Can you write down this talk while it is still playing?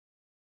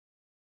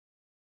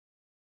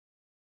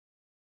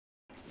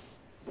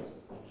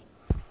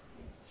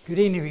Good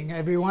evening,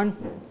 everyone.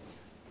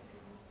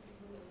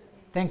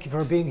 Thank you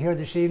for being here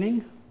this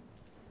evening.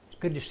 It's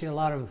good to see a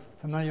lot of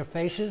familiar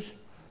faces.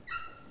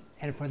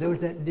 And for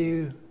those that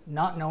do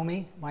not know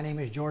me, my name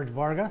is George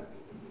Varga.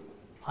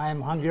 I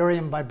am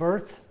Hungarian by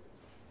birth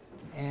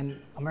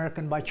and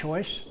American by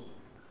choice.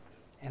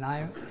 And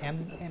I am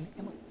an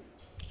immigrant.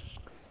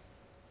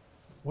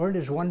 Where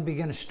does one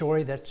begin a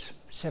story that's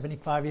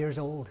 75 years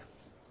old?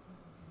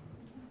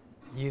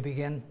 You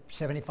begin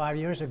 75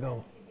 years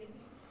ago.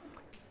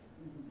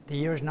 The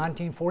year is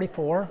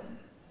 1944,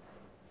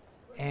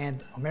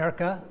 and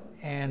America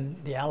and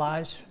the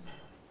Allies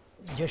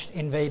just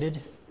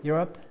invaded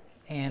Europe,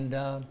 and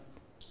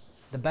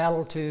the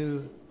battle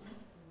to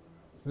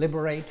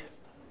liberate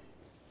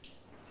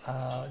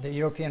the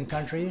European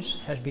countries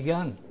has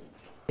begun.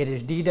 It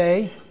is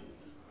D-Day,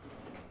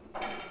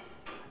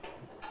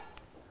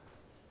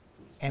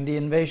 and the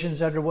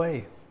invasion's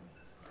underway.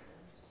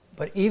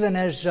 But even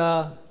as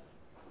the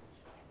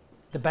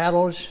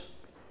battles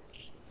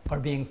are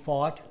being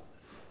fought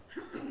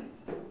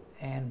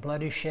and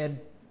blood is shed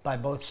by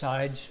both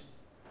sides,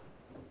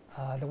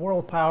 the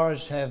world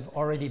powers have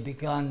already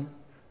begun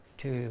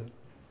to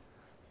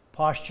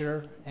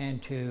posture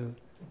and to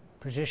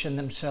position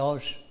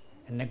themselves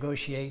and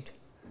negotiate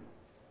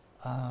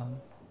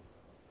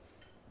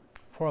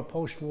for a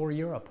post-war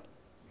Europe.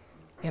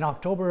 In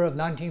October of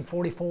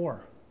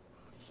 1944,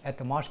 at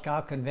the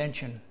Moscow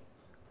Convention,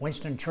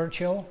 Winston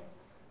Churchill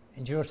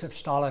and Joseph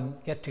Stalin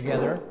get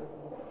together,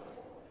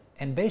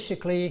 and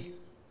basically,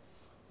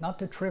 not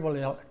to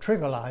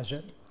trivialize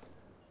it,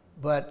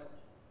 but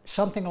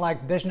something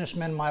like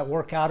businessmen might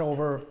work out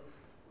over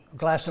a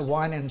glass of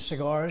wine and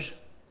cigars,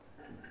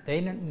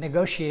 they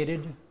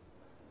negotiated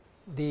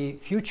the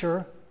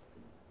future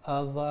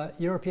of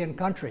European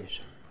countries.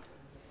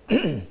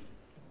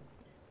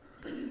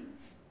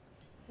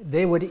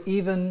 They would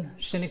even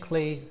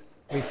cynically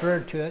refer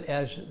to it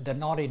as the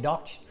naughty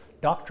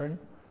document,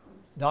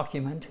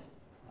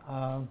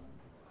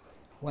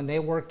 when they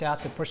worked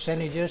out the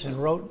percentages and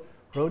wrote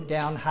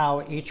down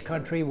how each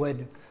country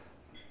would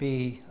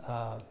be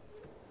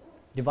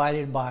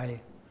divided by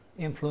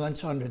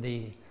influence under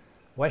the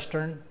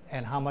Western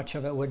and how much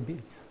of it would be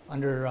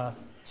under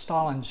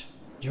Stalin's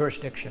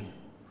jurisdiction.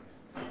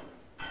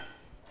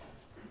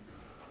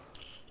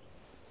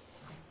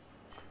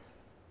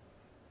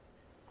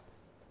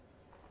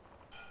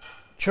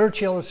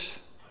 Churchill's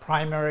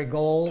primary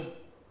goal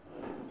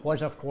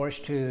was, of course,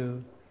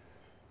 to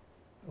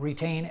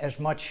retain as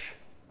much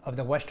of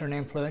the Western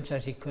influence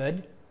as he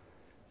could,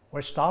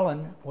 where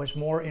Stalin was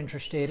more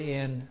interested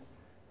in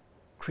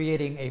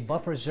creating a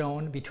buffer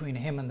zone between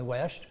him and the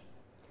West.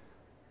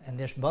 And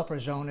this buffer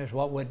zone is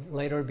what would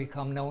later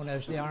become known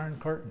as the Iron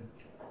Curtain.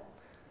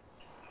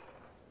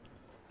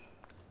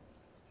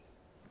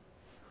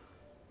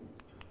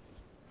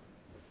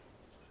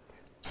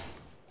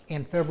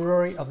 In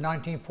February of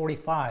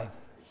 1945,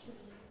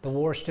 the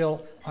war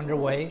still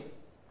underway,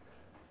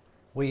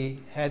 we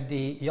had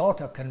the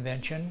Yalta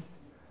Convention,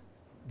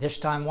 this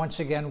time once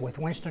again with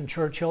Winston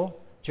Churchill,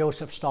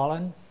 Joseph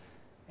Stalin,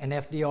 and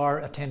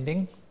FDR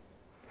attending.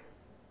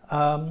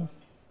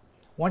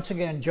 Once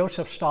again,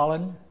 Joseph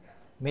Stalin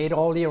made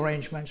all the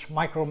arrangements,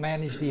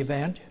 micromanaged the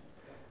event,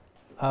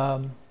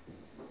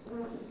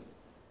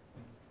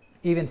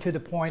 even to the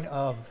point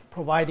of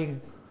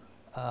providing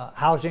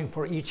housing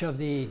for each of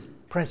the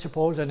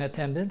principals and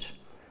attendants.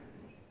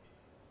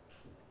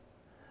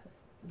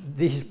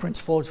 These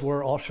principals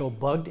were also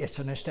bugged, it's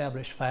an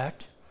established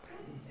fact,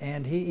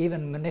 and he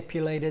even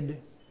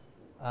manipulated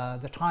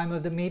the time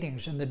of the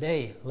meetings in the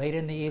day, late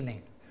in the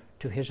evening,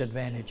 to his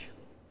advantage.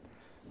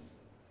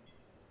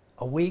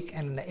 A weak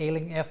and an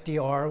ailing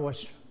FDR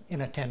was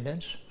in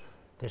attendance.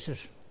 This is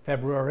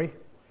February,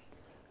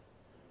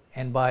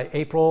 and by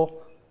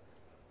April,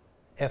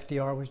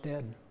 FDR was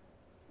dead.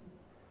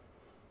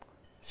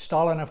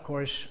 Stalin, of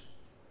course,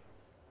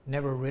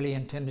 never really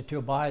intended to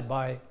abide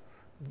by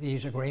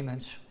these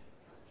agreements.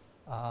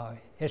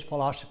 His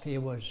philosophy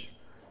was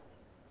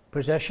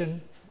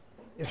possession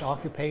is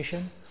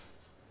occupation,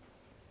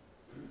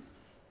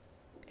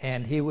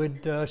 and he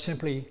would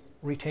simply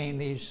retain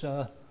these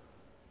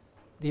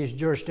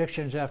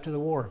jurisdictions after the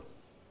war.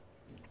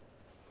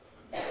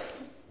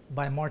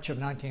 By March of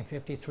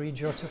 1953,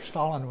 Joseph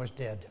Stalin was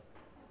dead.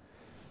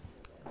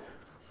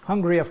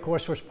 Hungary, of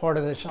course, was part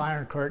of this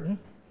Iron Curtain.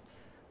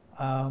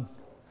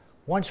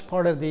 Once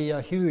part of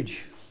the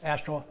huge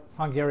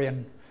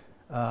Austro-Hungarian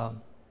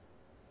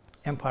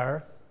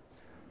Empire.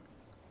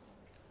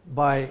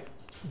 By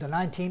the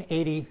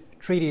 1980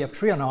 Treaty of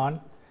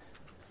Trianon,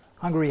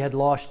 Hungary had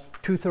lost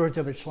 2/3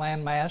 of its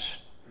land mass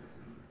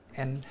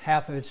and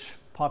half of its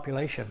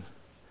population.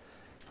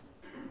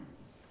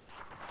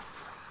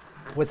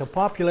 With a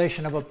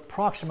population of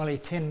approximately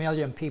 10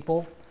 million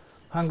people,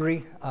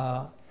 Hungary,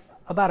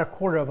 about a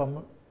quarter of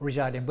them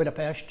reside in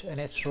Budapest and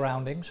its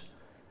surroundings.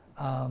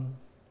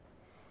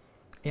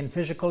 In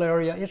physical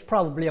area, it's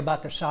probably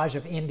about the size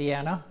of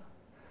Indiana.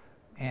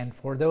 And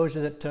for those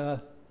that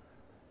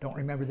don't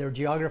remember their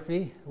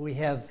geography, we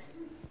have,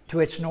 to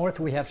its north,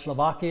 we have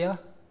Slovakia,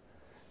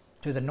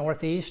 To the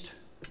northeast,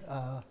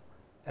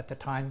 at the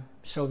time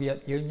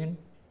Soviet Union,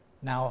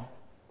 now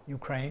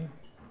Ukraine.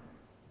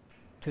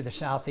 To the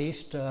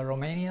southeast,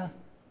 Romania.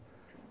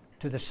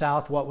 To the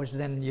south, what was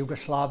then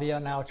Yugoslavia,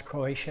 now it's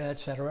Croatia,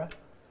 etc.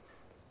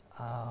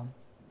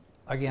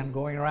 Again,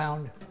 going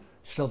around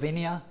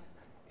Slovenia,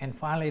 and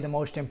finally the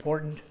most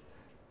important,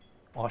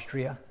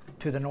 Austria,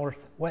 to the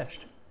northwest.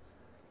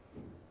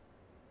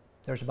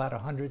 There's about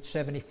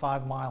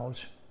 175 miles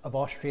of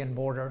Austrian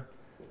border,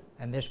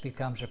 and this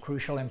becomes of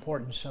crucial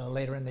importance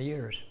later in the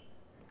years.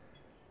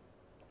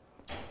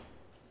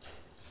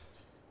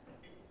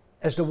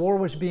 As the war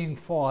was being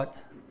fought,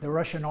 the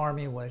Russian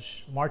army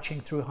was marching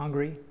through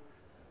Hungary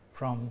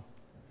from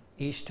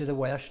east to the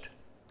west.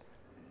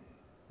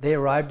 They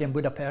arrived in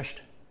Budapest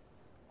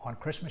on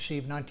Christmas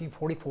Eve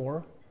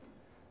 1944,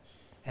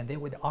 and they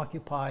would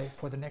occupy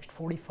for the next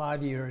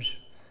 45 years,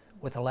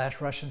 with the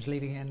last Russians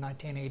leaving in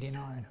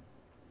 1989.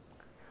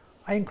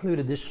 I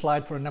included this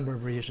slide for a number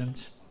of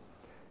reasons.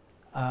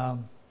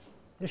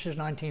 This is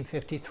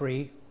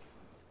 1953,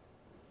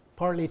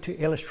 partly to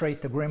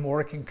illustrate the grim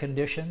working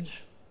conditions.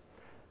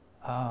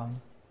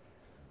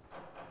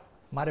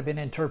 Might have been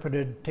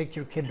interpreted, take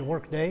your kid to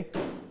work day.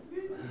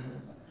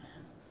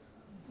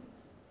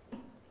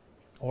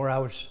 Or I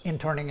was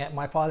interning at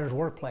my father's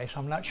workplace,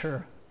 I'm not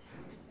sure.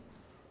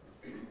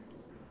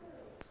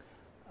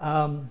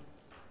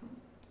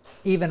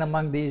 Even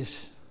among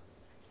these,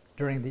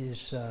 during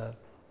these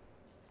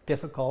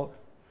difficult,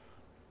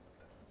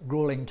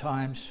 grueling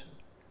times,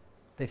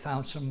 they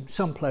found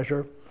some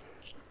pleasure.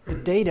 The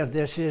date of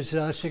this is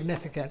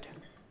significant.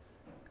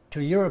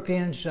 To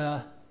Europeans,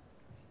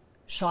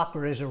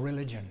 soccer is a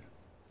religion.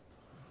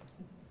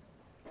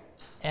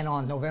 And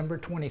on November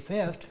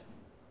 25th,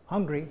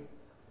 Hungary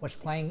was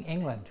playing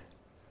England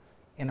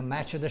in a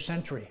match of the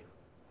century,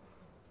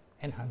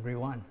 and Hungary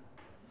won.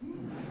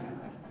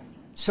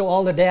 So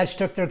all the dads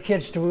took their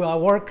kids to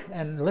work,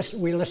 and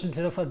we listened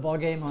to the football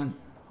game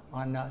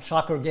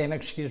soccer game,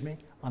 excuse me,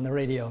 on the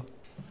radio.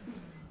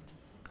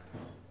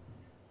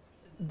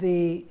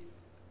 The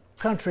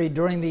country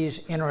during these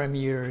interim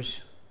years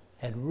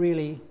had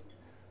really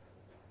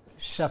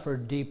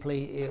suffered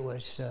deeply. It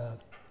was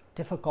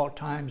difficult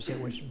times. It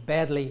was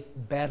badly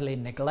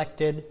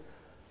neglected.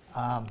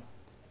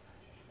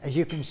 As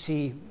you can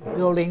see,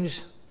 buildings,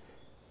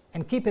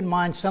 and keep in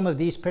mind some of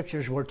these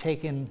pictures were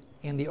taken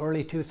in the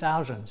early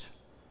 2000s,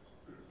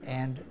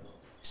 and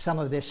some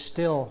of this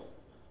still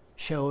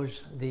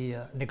shows the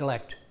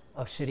neglect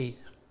of city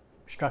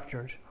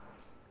structures.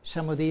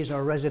 Some of these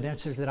are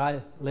residences that I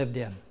lived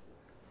in.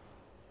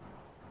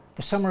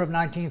 The summer of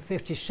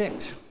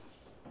 1956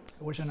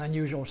 was an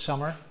unusual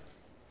summer.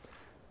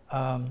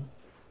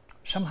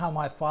 Somehow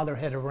my father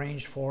had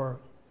arranged for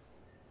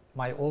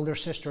my older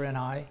sister and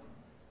I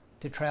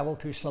to travel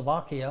to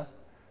Slovakia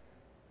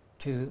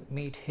to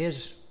meet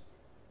his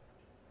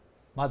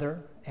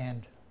mother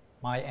and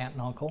my aunt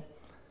and uncle.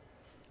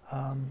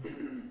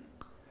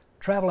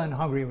 Travel in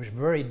Hungary was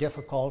very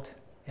difficult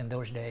in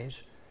those days,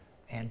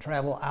 and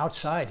travel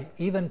outside,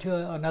 even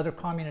to another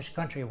communist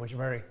country, was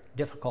very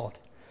difficult.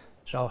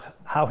 So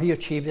how he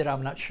achieved it,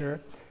 I'm not sure.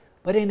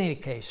 But in any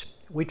case,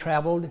 we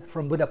traveled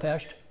from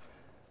Budapest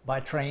by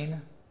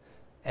train.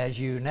 As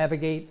you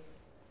navigate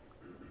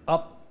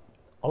up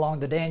along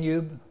the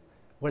Danube,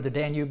 where the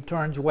Danube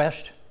turns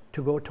west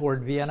to go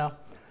toward Vienna,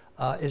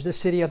 is the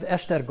city of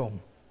Esztergom.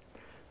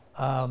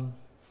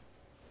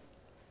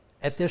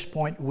 At this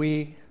point,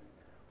 we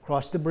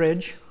crossed the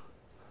bridge.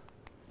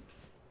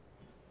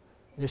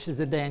 This is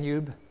the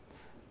Danube.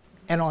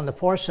 And on the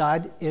far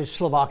side is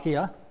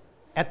Slovakia,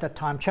 at the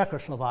time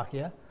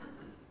Czechoslovakia.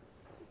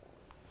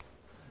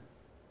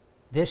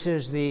 This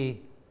is the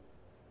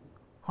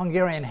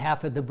Hungarian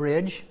half of the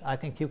bridge. I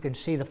think you can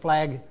see the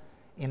flag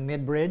in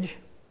mid-bridge.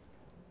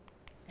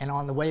 And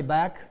on the way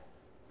back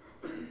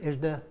is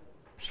the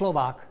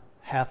Slovak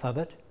half of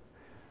it.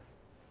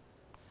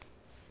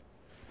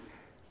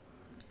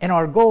 And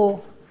our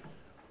goal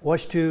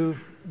was to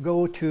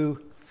go to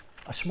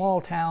a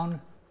small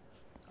town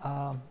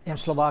in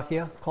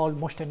Slovakia called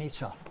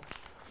Mostenica.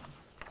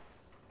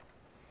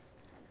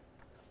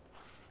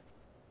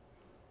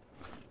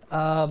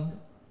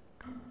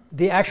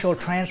 The actual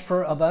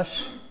transfer of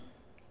us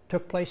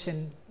took place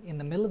in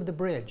the middle of the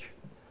bridge.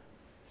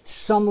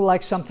 Some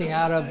like something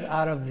out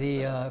of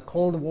the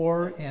Cold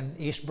War in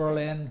East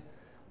Berlin,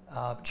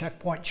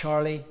 Checkpoint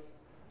Charlie.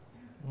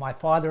 My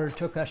father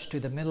took us to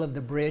the middle of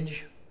the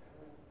bridge.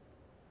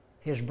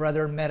 His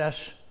brother met us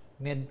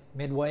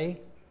midway,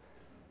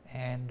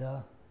 and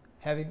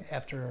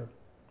after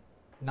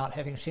not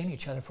having seen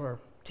each other for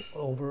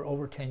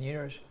over 10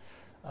 years,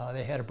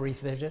 they had a brief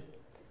visit,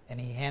 and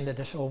he handed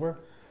us over,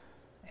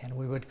 and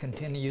we would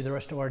continue the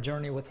rest of our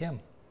journey with him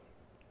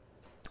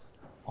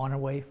on our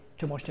way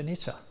to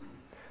Mostenica.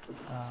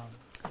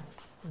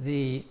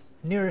 The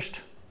nearest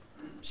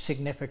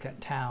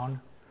significant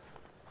town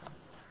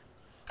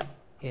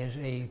is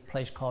a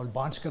place called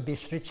Banska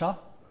Bystrica,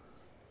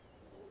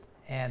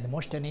 and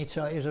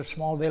Mostenica is a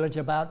small village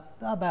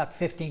about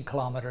 15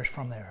 kilometers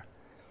from there.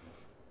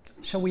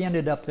 So we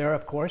ended up there,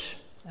 of course.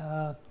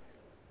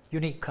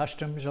 Unique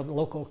customs, of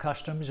local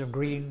customs of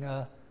greeting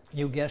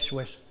new guests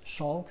with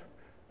salt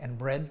and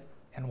bread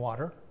and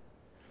water.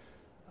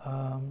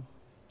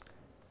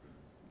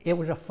 It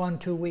was a fun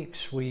 2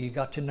 weeks. We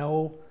got to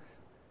know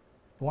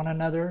one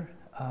another.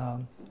 A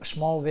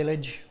small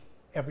village,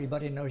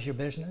 everybody knows your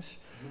business.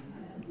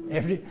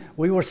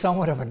 We were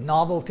somewhat of a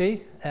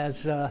novelty,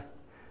 as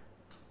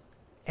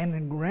and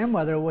then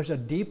grandmother was a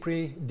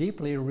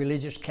deeply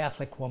religious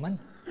Catholic woman,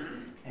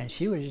 and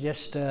she was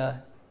just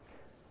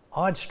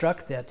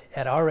awe-struck that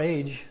at our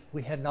age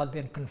we had not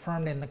been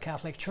confirmed in the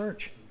Catholic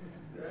Church,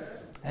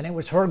 and it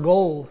was her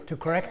goal to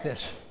correct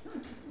this.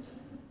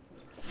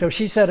 So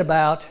she set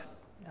about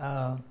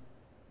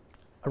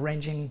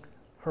arranging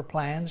her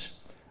plans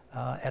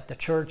at the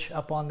church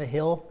up on the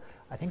hill.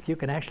 I think you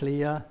can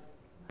actually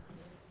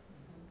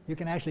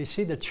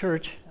see the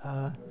church.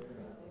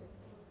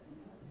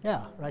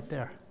 Yeah, right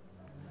there.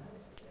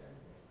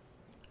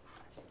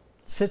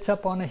 Sits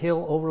up on a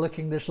hill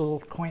overlooking this little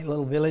quaint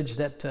little village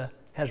that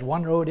has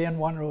one road in,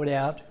 one road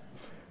out.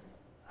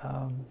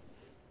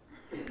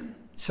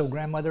 So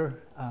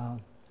grandmother,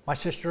 my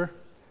sister,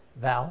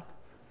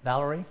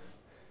 Valerie,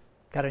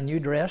 got a new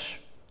dress.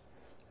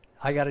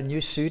 I got a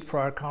new suit for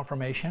our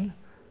confirmation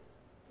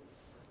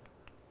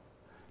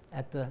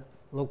at the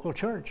local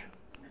church.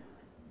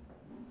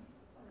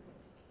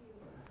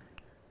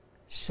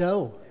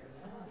 So,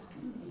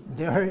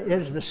 there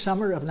is the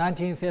summer of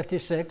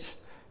 1956.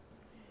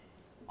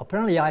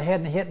 Apparently I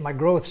hadn't hit my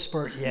growth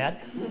spurt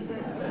yet.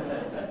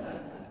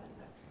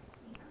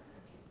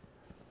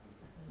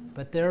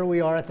 But there we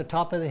are at the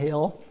top of the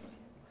hill.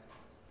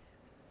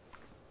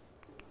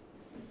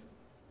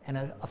 And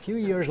a few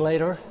years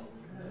later,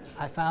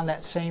 I found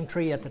that same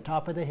tree at the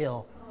top of the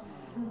hill.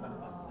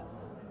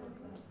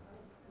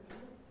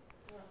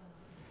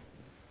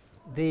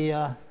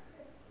 The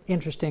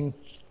interesting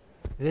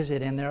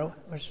visit in there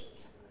was,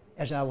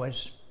 as I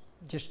was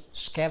just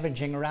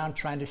scavenging around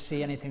trying to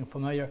see anything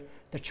familiar,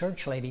 the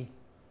church lady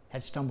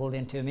had stumbled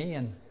into me,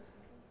 and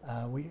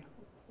we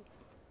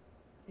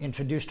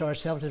introduced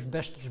ourselves as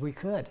best as we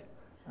could.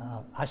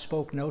 I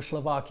spoke no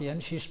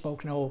Slovakian, she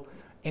spoke no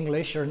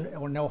English or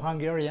no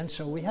Hungarian,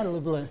 so we had a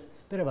little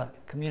bit of a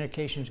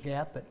communications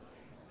gap, but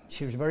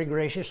she was very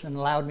gracious and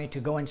allowed me to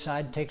go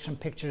inside, take some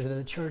pictures of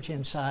the church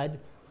inside.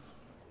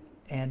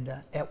 And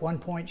at one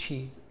point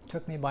she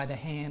took me by the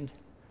hand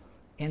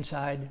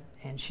inside,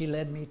 and she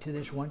led me to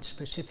this one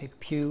specific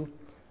pew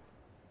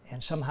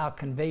and somehow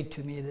conveyed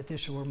to me that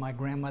this was where my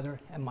grandmother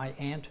and my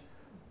aunt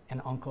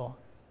and uncle,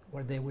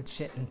 where they would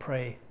sit and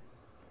pray.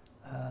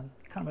 Kind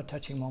of a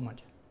touching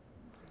moment.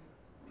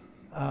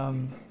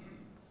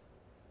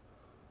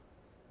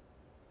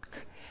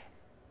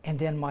 And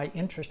then my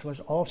interest was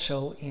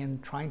also in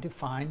trying to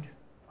find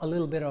a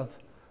little bit of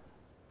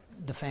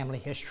the family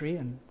history,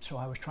 and so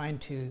I was trying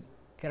to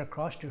get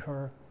across to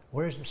her,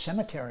 where's the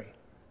cemetery?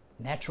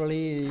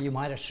 Naturally, you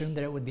might assume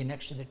that it would be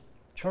next to the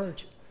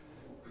church,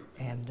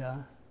 and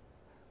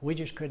we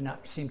just could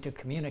not seem to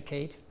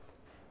communicate.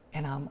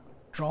 And I'm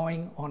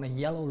drawing on a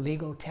yellow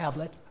legal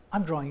tablet,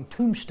 I'm drawing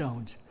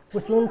tombstones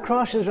with little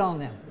crosses on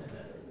them.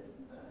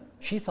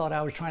 She thought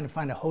I was trying to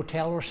find a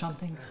hotel or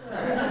something.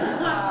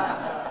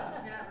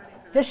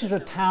 This is a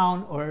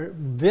town or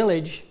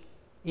village,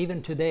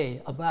 even today,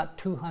 about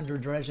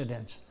 200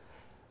 residents.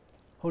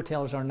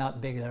 Hotels are not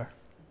big there.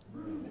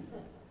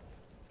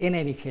 In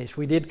any case,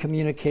 we did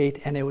communicate,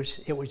 and it was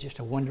just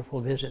a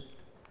wonderful visit.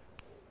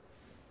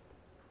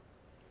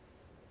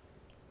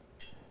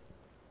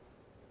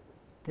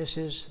 This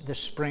is the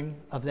spring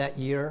of that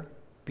year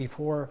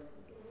before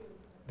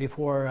the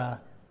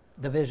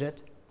visit.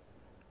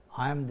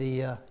 I'm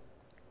the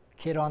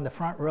kid on the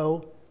front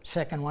row,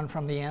 second one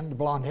from the end, the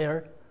blonde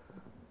hair.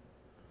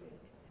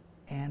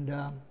 And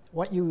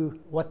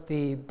what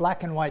the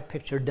black and white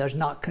picture does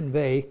not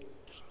convey,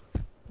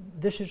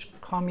 this is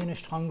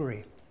communist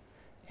Hungary.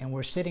 And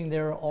we're sitting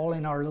there all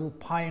in our little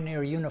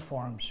pioneer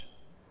uniforms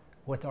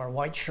with our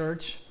white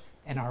shirts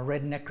and our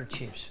red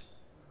neckerchiefs.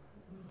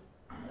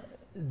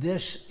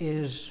 This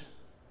is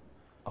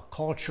a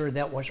culture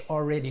that was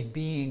already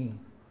being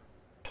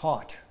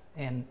taught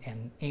and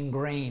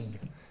ingrained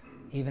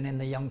even in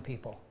the young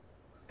people.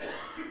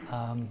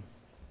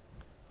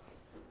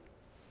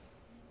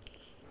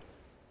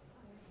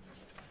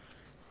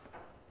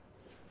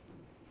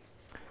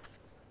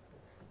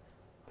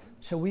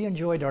 So we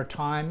enjoyed our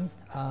time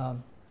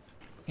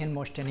in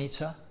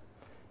Mostenica,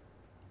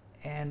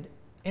 and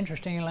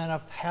interestingly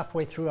enough,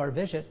 halfway through our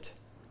visit,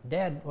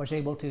 Dad was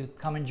able to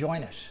come and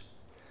join us.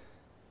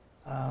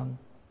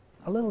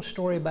 A little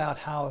story about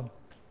how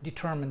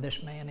determined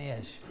this man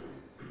is.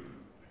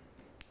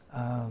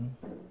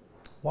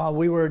 While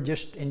we were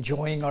just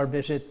enjoying our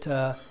visit,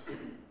 let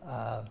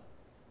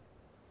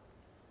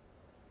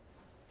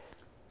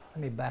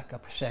me back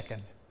up a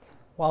second.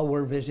 While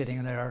we're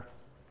visiting there,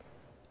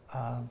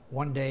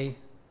 one day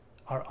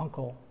our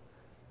uncle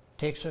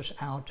takes us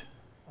out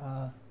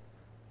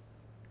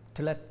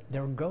to let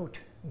their goat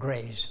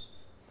graze.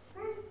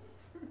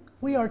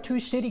 We are two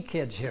city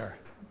kids here.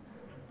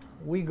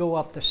 we go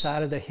up the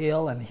side of the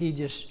hill, and he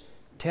just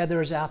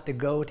tethers out the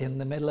goat in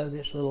the middle of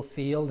this little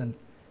field, and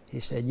he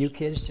said, "You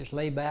kids just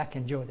lay back,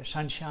 enjoy the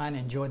sunshine,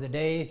 enjoy the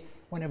day.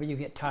 Whenever you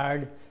get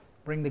tired,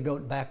 bring the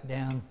goat back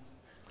down."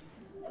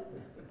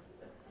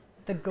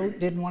 The goat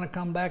didn't want to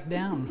come back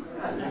down.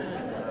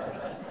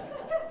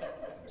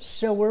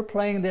 So we're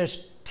playing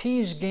this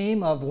tease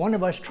game of one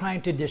of us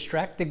trying to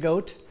distract the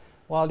goat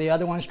while the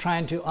other one's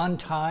trying to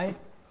untie,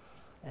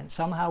 and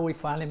somehow we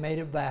finally made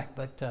it back.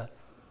 But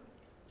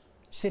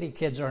city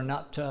kids are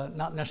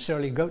not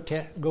necessarily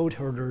goat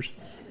herders.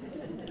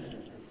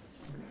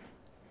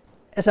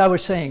 As I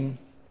was saying,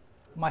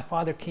 my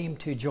father came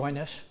to join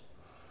us.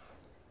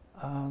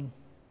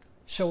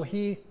 So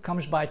he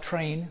comes by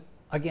train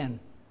again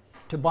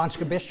to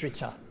Banska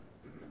Bystrica.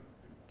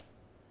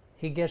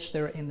 He gets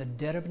there in the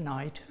dead of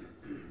night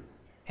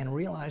and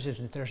realizes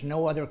that there's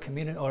no other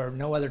community or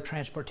no other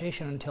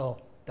transportation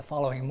until the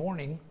following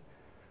morning,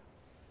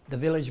 the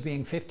village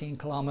being 15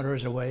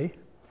 kilometers away.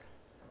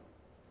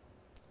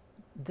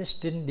 This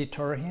didn't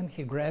deter him.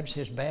 He grabs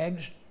his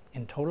bags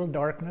in total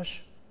darkness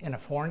in a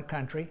foreign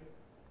country,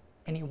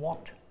 and he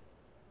walked.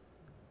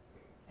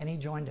 And he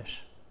joined us.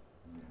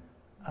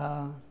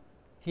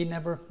 He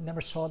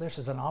never saw this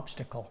as an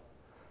obstacle.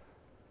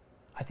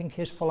 I think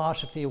his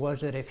philosophy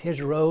was that if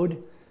his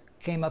road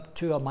came up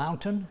to a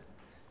mountain,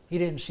 he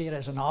didn't see it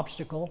as an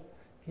obstacle.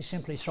 He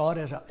simply saw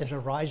it as a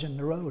rise in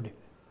the road.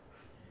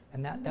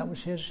 And that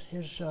was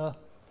his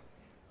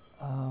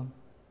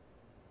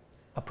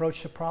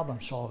approach to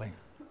problem solving.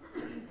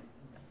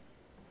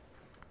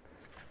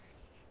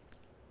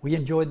 We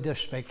enjoyed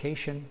this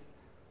vacation,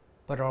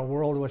 but our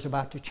world was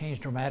about to change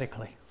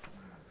dramatically.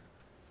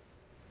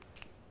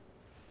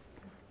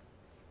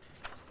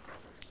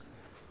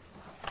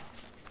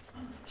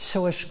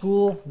 So as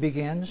school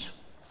begins,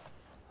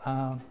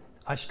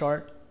 I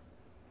start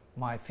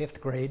my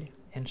 5th grade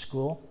in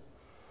school.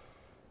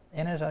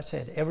 And as I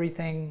said,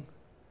 everything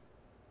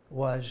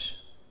was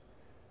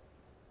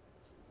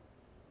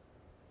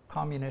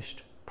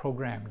communist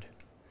programmed.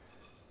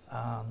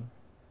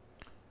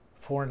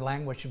 Foreign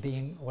language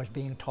was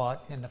being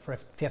taught in the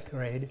 5th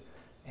grade,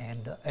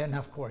 and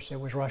of course it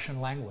was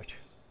Russian language.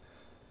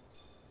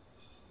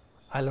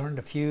 I learned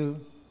a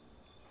few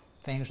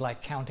things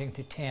like counting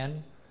to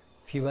 10,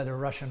 a few other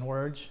Russian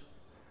words,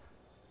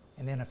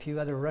 and then a few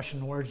other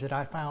Russian words that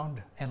I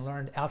found and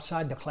learned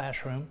outside the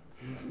classroom.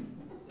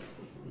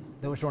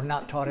 Those were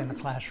not taught in the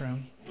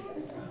classroom,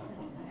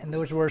 and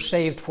those were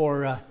saved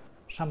for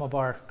some of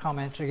our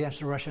comments against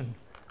the Russian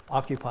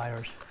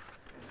occupiers.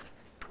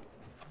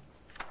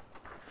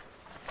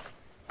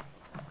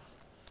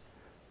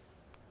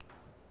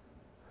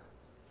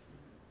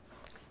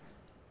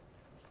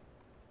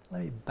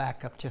 Let me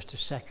back up just a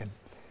second.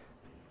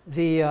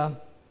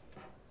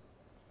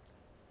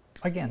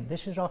 Again,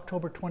 this is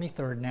October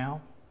 23rd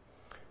now,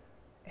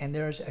 and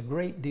there's a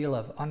great deal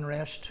of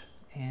unrest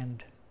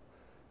and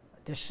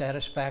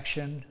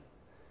dissatisfaction,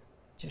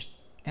 just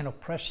an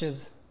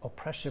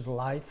oppressive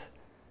life,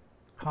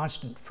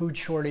 constant food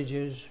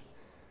shortages,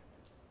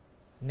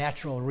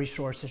 natural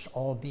resources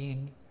all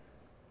being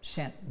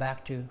sent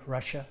back to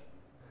Russia,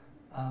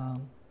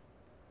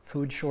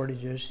 food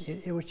shortages.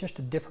 It was just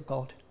a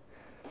difficult.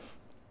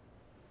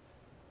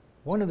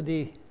 One of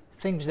the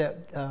things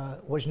that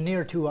was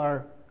near to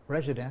our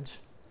residence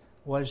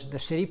was the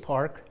city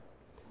park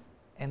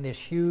and this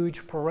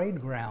huge parade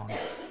ground.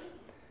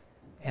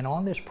 And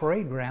on this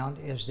parade ground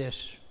is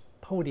this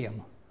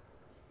podium.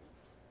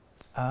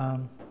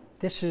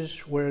 This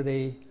is where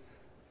they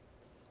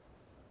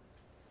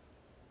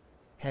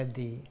had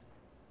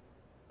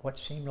what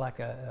seemed like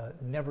a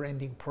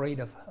never-ending parade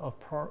of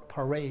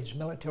parades,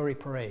 military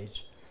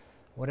parades.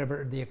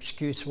 Whatever the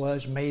excuse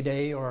was, May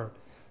Day or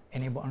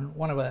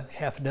one of a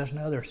half a dozen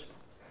others.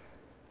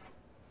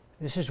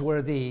 This is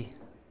where the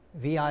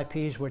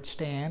VIPs would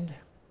stand,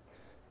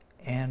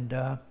 and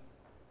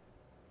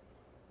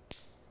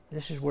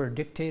this is where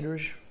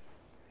dictators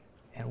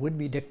and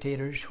would-be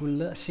dictators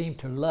who seem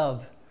to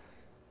love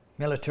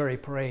military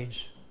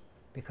parades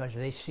because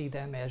they see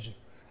them as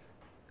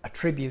a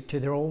tribute to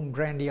their own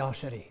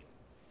grandiosity.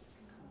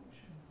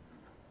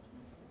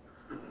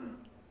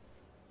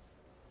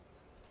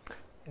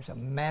 There's a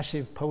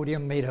massive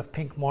podium made of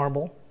pink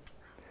marble.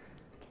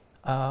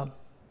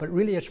 But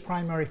really its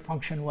primary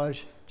function was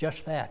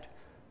just that,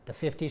 the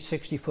 50,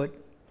 60-foot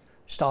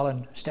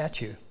Stalin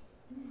statue.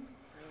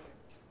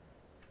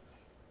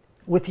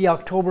 With the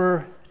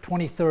October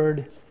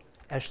 23rd,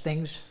 as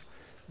things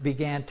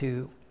began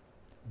to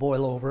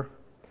boil over,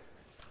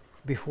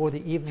 before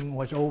the evening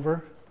was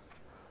over,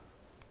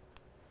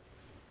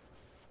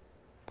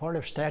 part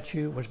of the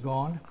statue was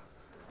gone,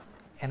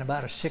 and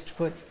about a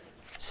 6-foot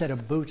set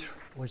of boots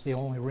was the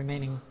only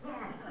remaining.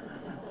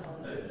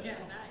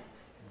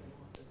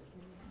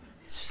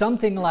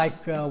 Something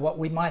like what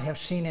we might have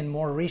seen in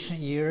more recent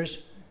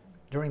years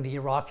during the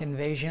Iraq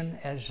invasion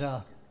as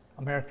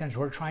Americans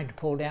were trying to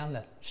pull down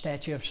the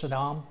statue of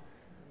Saddam.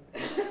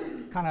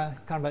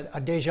 kind of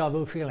a deja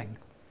vu feeling.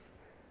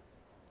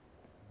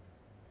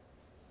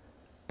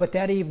 But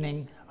that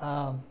evening,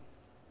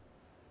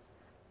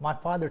 my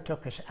father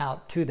took us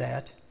out to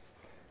that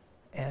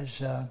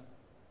as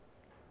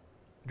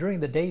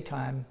during the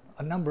daytime,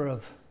 a number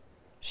of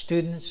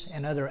students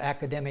and other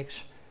academics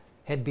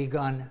had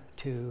begun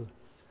to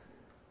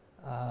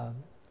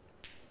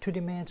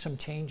demand some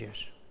changes.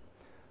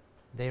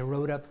 They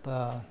wrote up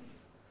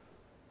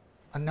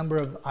a number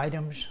of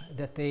items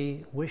that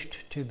they wished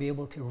to be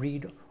able to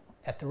read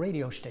at the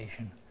radio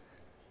station,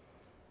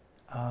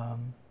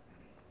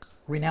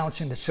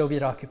 renouncing the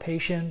Soviet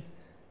occupation,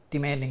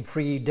 demanding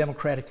free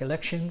democratic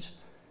elections,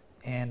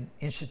 and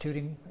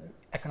instituting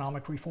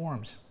economic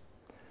reforms.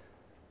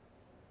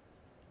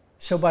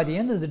 So by the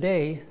end of the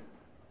day,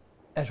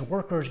 as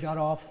workers got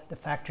off, the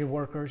factory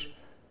workers,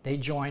 they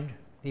joined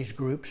these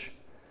groups.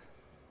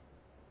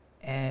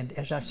 And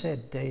as I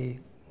said, they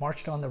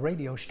marched on the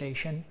radio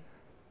station,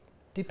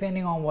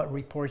 depending on what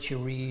reports you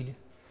read,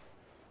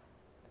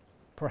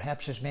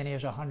 perhaps as many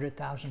as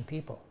 100,000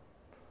 people.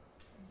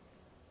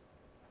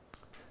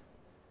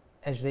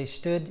 As they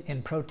stood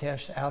in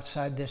protest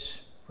outside this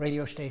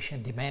radio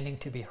station, demanding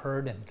to be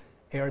heard and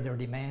air their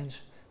demands,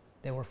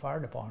 they were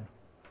fired upon.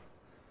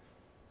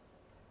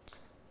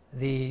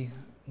 The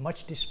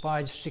much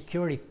despised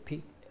security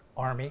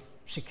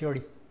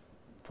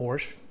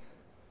force,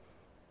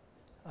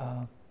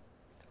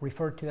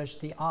 referred to as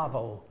the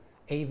AVO,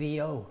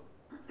 AVO.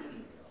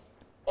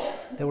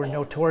 They were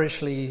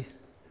notoriously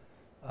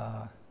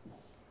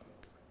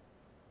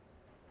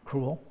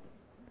cruel,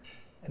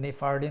 and they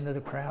fired into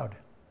the crowd.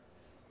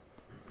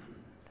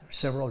 There were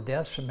several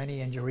deaths and many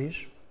injuries.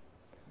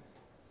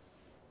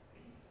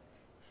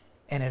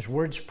 And as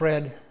word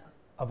spread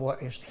of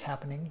what is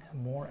happening,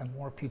 more and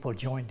more people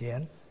joined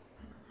in,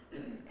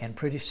 and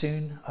pretty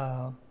soon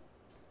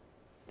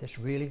this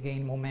really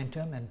gained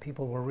momentum, and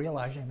people were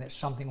realizing that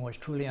something was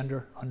truly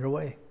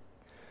underway.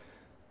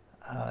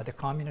 The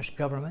communist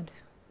government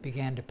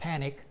began to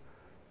panic,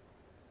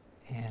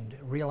 and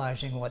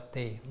realizing what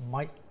they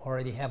might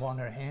already have on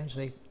their hands,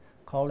 they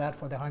called out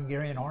for the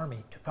Hungarian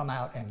army to come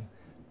out and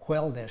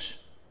quell this.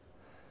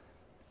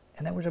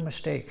 And that was a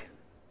mistake.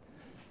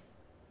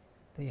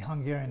 The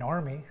Hungarian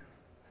army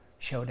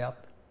showed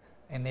up,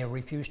 and they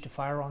refused to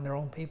fire on their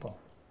own people.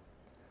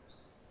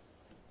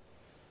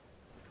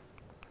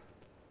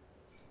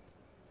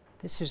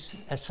 This is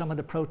as some of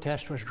the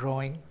protest was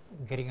growing,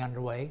 getting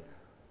underway,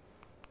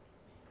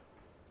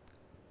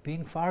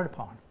 being fired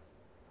upon.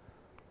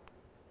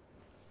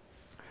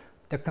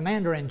 The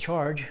commander in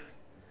charge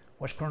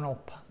was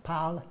Colonel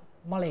Pál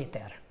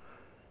Maléter,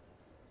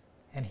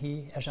 and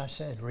he, as I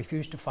said,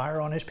 refused to fire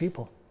on his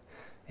people,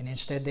 and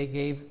instead they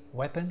gave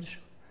weapons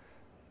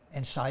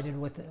and sided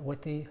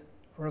with the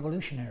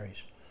revolutionaries.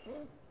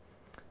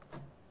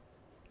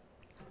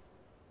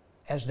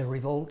 As the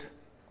revolt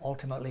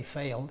ultimately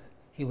failed,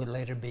 he would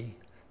later be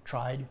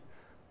tried,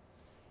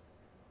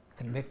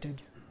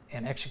 convicted,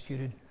 and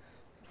executed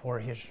for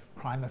his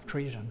crime of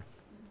treason.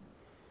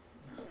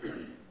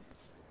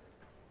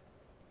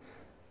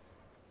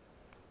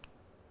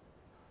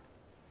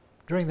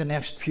 During the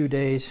next few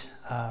days,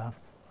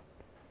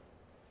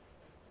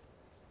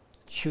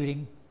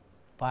 shooting,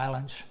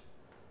 violence,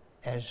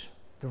 as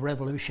the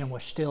revolution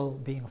was still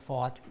being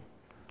fought.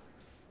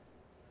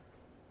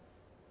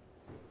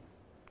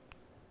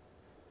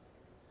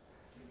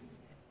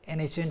 And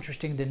it's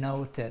interesting to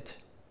note that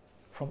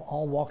from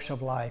all walks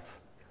of life,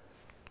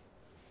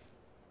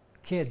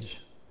 kids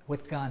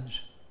with guns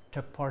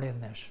took part in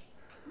this.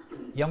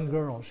 Young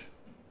girls,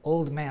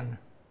 old men.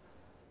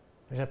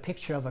 There's a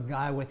picture of a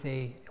guy with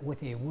a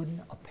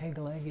peg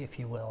leg, if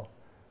you will,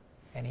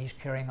 and he's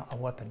carrying a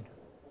weapon.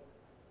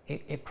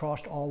 It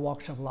crossed all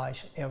walks of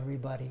life.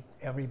 Everybody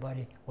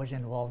was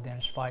involved in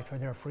this fight for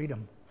their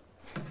freedom.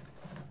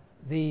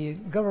 The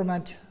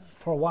government,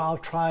 for a while,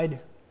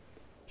 tried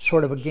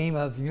sort of a game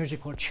of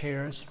musical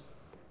chairs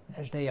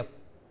as they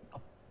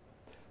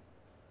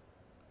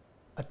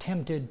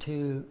attempted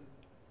to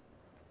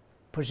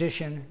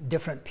position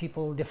different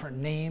people, different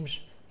names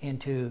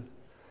into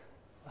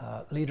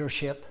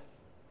leadership,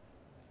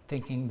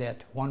 thinking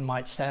that one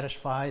might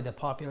satisfy the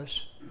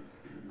populace.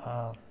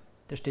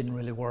 This didn't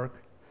really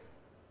work.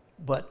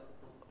 But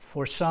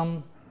for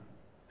some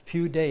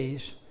few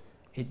days,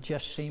 it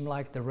just seemed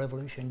like the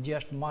revolution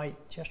just might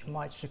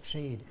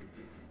succeed,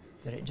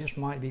 that it just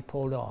might be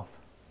pulled off.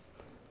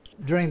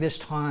 During this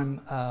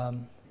time,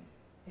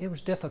 it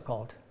was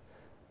difficult.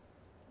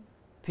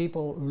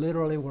 People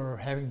literally were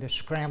having to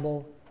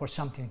scramble for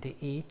something to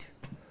eat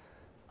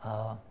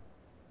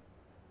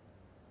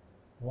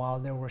while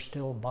there were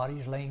still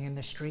bodies laying in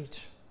the streets.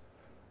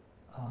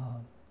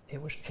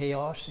 It was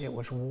chaos, it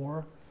was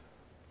war.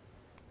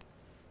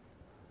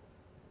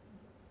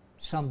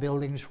 Some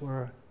buildings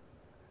were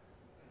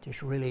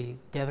just really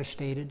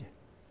devastated.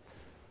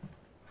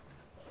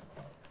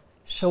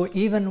 So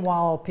even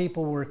while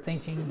people were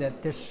thinking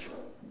that this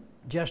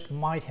just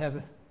might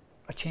have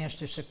a chance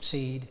to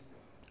succeed,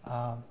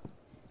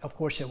 of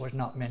course it was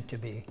not meant to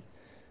be.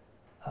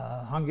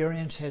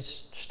 Hungarians had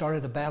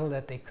started a battle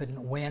that they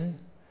couldn't win,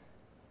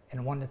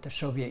 and one that the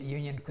Soviet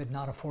Union could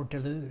not afford to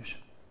lose.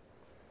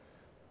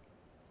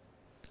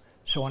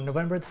 So on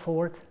November the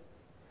 4th,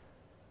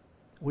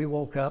 we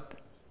woke up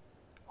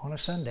on a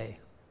Sunday,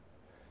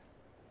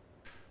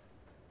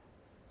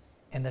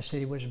 and the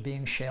city was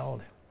being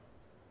shelled.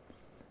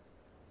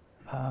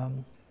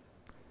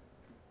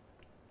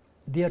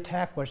 The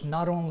attack was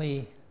not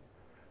only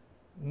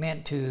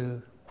meant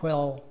to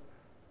quell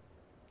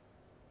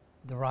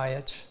the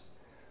riots,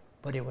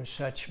 but it was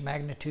such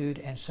magnitude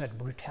and such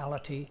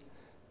brutality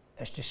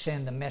as to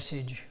send the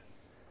message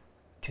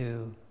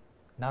to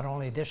not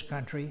only this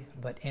country,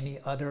 but any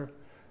other,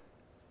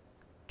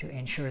 to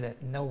ensure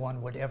that no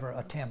one would ever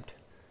attempt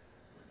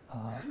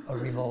a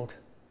revolt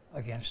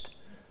against.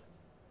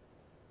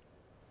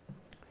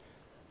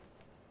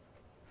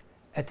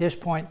 At this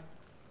point,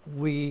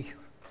 we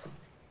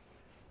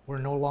were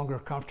no longer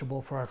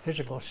comfortable for our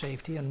physical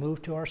safety and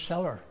moved to our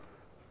cellar.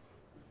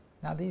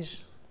 Now these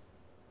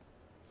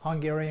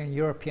Hungarian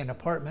European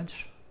apartments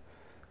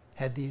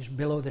had these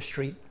below the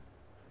street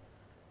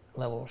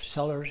level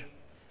cellars,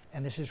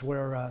 and this is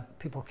where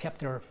people kept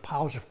their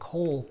piles of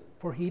coal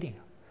for heating.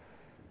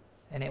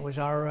 And it was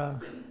our,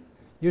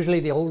 usually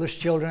the oldest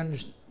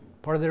children's,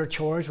 part of their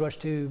chores was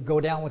to go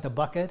down with a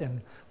bucket and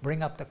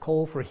bring up the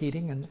coal for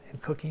heating and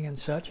cooking and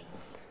such.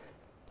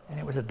 And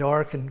it was a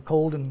dark and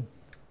cold and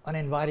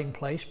uninviting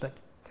place, but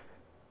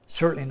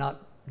certainly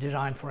not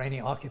designed for any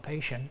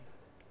occupation.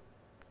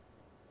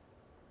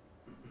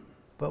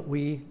 But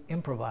we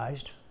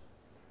improvised,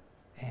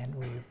 and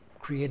we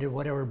created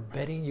whatever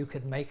bedding you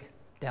could make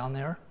down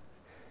there.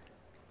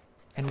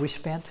 And we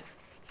spent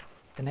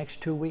the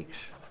next 2 weeks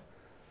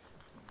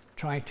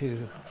trying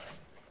to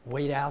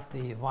wait out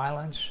the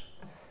violence.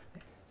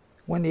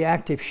 When the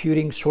active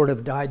shooting sort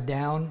of died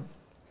down,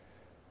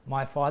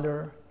 my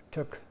father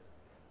took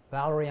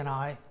Valerie and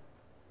I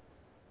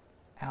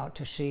out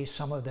to see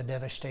some of the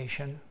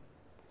devastation.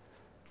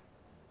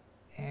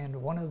 And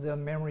one of the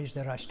memories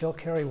that I still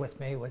carry with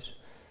me was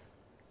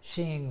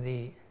seeing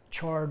the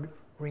charred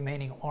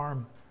remaining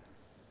arm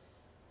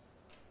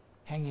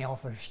hanging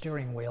off of a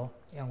steering wheel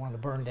in one of the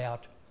burned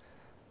out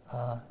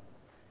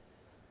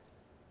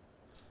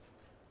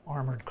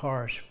armored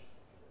cars.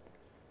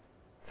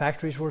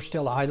 Factories were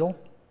still idle.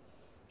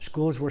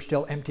 Schools were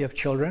still empty of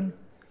children.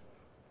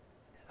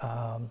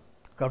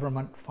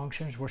 Government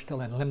functions were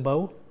still in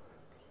limbo.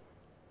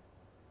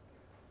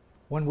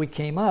 When we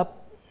came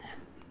up,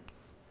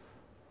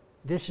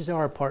 this is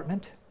our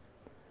apartment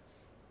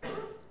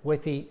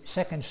with the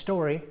second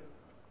story.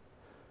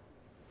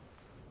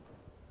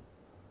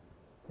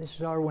 This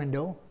is our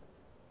window.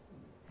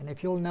 And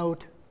if you'll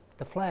note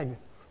the flag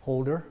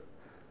holder,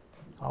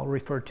 I'll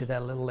refer to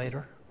that a little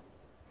later.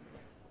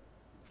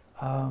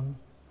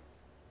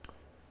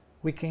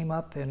 We came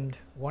up and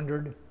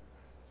wondered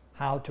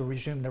how to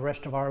resume the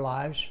rest of our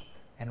lives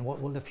and what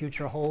will the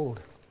future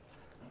hold.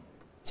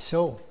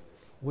 So,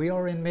 we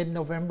are in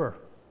mid-November,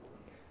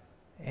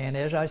 and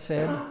as I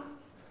said,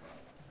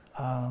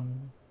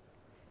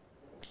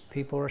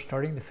 people are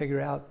starting to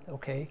figure out,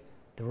 okay,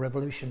 the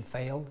revolution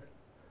failed,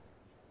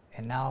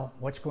 and now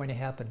what's going to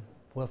happen?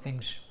 Will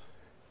things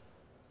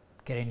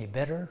get any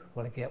better?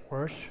 Will it get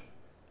worse?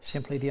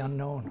 Simply the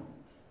unknown.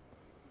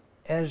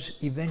 As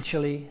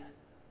eventually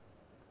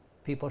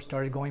people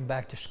started going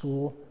back to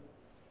school,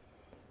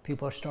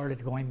 people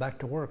started going back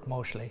to work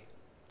mostly,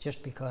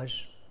 just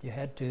because you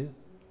had to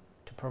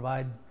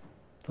provide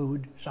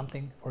food,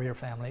 something for your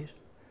families.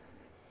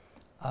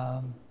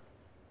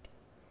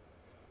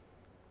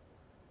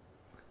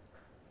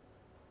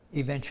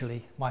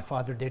 Eventually, my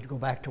father did go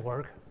back to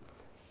work.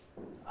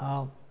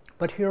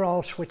 But here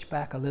I'll switch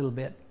back a little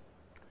bit,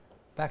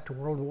 back to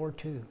World War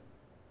II.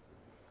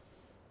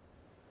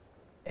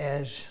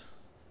 As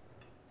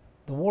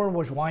the war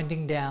was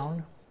winding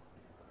down,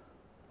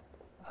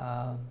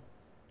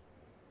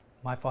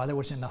 my father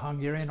was in the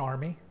Hungarian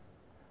army,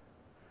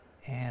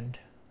 and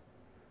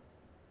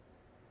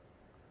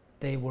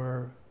they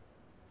were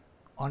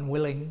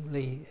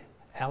unwillingly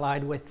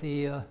allied with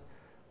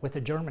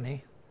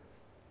Germany.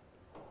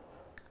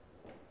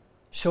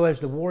 So as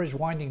the war is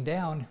winding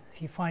down,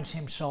 he finds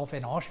himself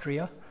in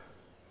Austria,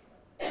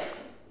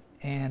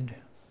 and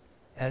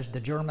as the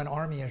German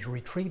army is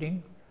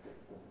retreating,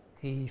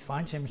 he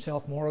finds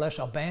himself more or less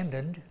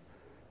abandoned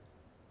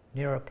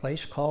near a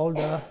place called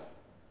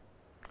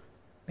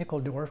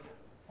Micheldorf,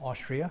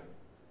 Austria,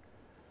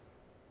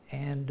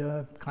 and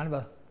kind of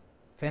a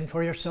fend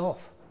for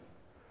yourself.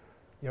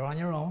 You're on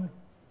your own,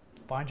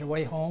 find your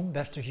way home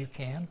best as you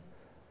can.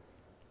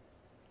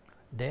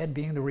 Dad,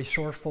 being the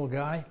resourceful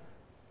guy,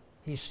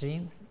 he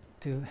seemed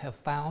to have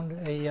found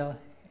an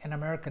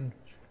American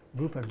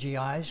group of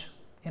GIs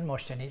in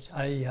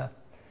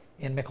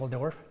in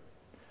Micheldorf.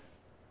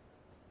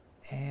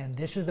 And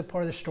this is the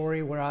part of the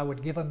story where I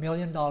would give $1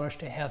 million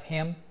to have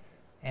him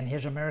and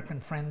his American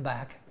friend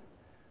back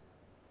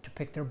to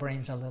pick their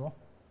brains a little.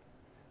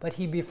 But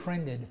he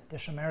befriended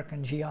this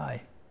American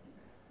GI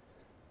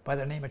by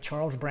the name of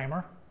Charles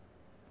Bramer.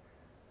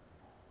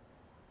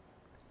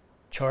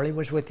 Charlie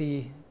was with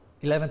the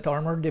 11th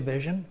Armored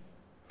Division,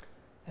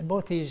 and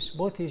both these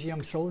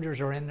young soldiers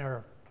are in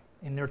their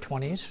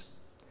 20s,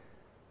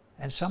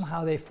 And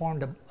somehow they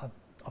formed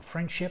a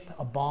friendship,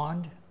 a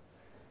bond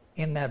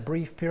in that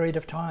brief period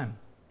of time.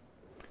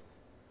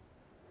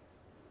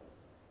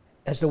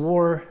 As the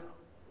war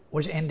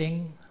was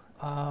ending,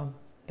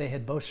 they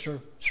had both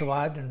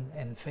survived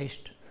and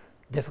faced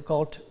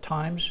difficult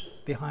times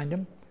behind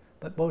them,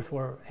 but both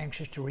were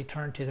anxious to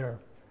return to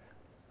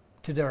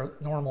their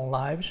normal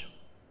lives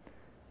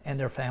and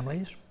their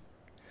families.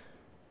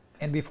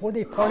 And before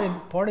they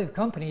parted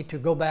company to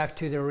go back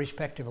to their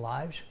respective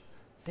lives,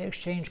 they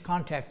exchanged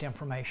contact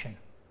information.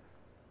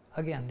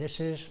 Again, this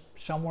is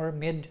somewhere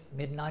mid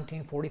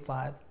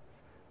 1945.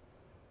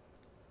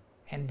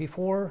 And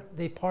before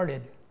they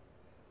parted,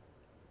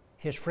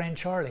 his friend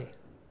Charlie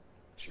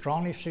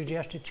strongly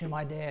suggested to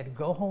my dad,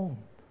 go home,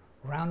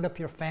 round up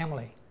your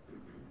family,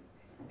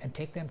 and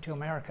take them to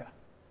America.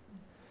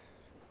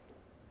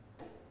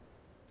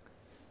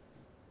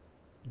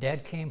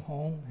 Dad came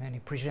home and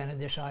he presented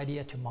this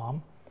idea to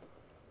Mom.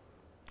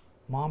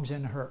 Mom's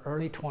in her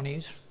early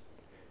 20s.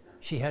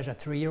 She has a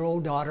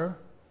 3-year-old daughter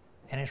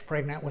and is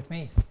pregnant with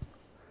me.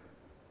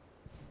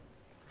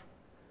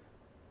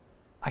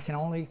 I can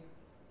only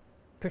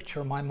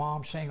picture my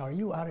mom saying, "Are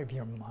you out of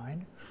your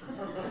mind?"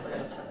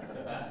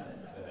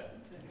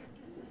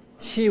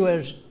 She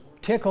was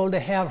tickled to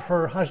have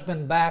her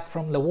husband back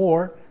from the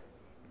war,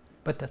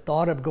 but the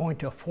thought of going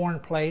to a foreign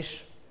place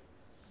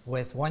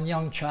with one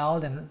young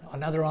child and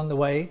another on the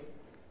way,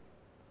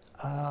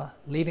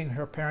 leaving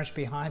her parents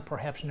behind,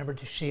 perhaps never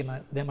to see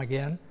them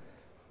again,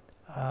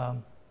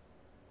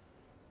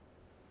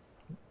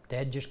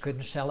 Dad just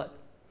couldn't sell it.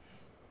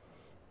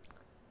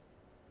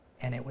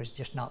 And it was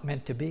just not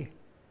meant to be.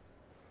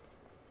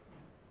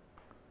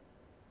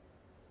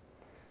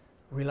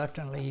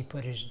 Reluctantly, he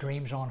put his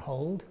dreams on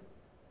hold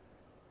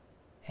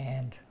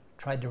and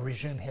tried to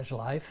resume his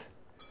life.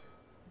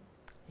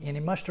 And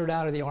he mustered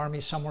out of the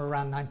Army somewhere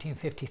around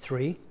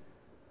 1953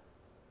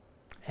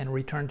 and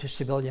returned to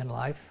civilian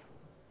life.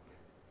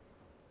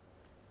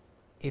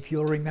 If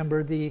you'll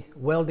remember the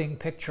welding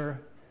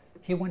picture,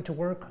 he went to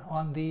work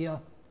on the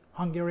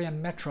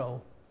Hungarian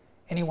metro.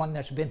 Anyone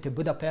that's been to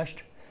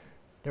Budapest,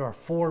 there are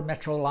 4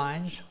 metro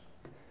lines.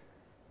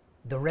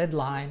 The red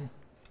line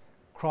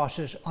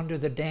crosses under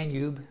the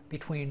Danube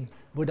between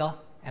Buda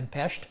and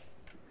Pest.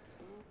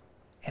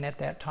 And at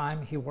that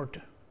time, he worked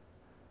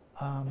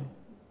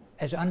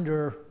as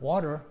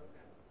underwater.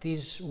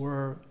 These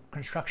were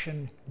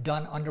construction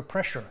done under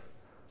pressure.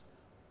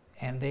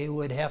 And they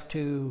would have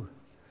to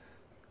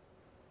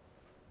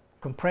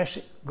compress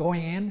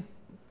going in,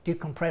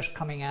 decompress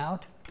coming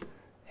out.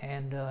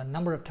 And a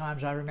number of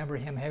times I remember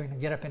him having to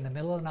get up in the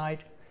middle of the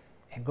night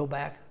and go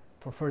back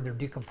for further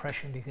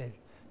decompression because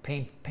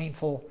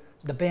painful,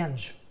 the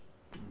bends,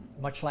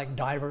 much like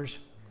divers.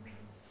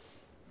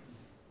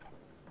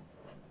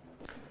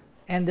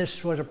 And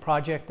this was a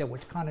project that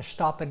would kind of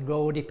stop and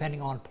go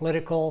depending on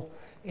political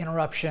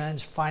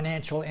interruptions,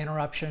 financial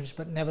interruptions,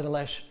 but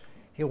nevertheless,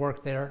 he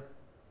worked there.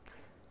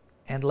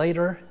 And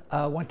later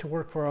went to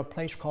work for a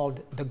place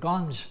called the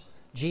Ganz,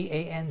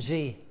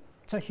 G-A-N-Z.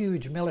 It's a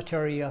huge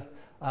military,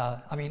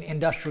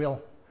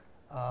 industrial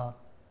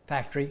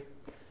factory.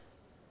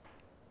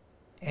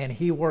 And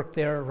he worked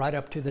there right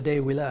up to the day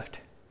we left.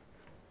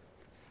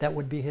 That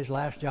would be his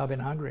last job in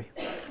Hungary.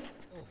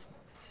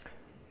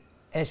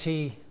 As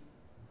he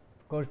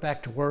goes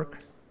back to work,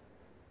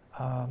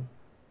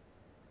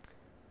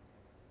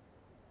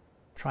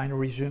 trying to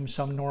resume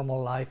some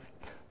normal life.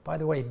 By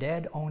the way,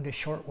 Dad owned a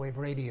shortwave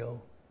radio.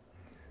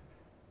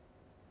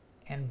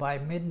 And by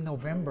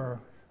mid-November,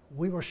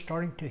 we were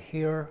starting to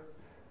hear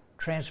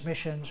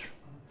transmissions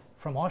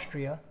from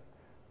Austria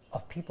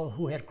of people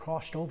who had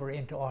crossed over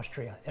into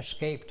Austria,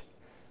 escaped.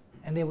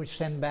 And they would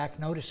send back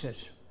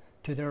notices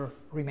to their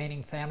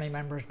remaining family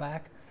members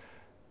back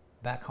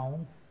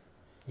home.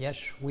 Yes,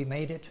 we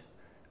made it.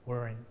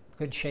 We're in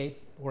good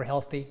shape. We're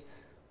healthy.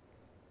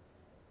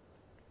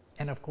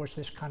 And of course,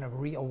 this kind of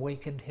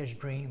reawakened his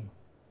dream.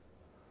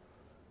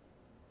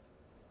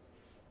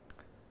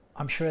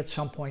 I'm sure at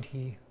some point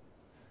he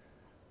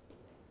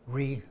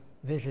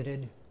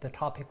revisited the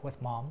topic with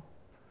Mom.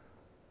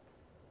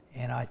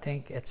 And I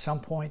think at some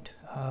point,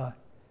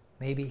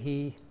 maybe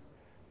he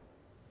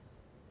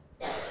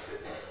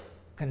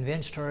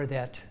convinced her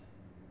that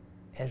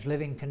as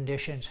living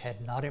conditions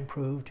had not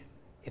improved,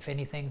 if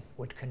anything,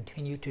 would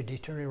continue to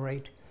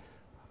deteriorate.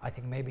 I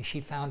think maybe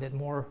she found it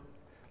a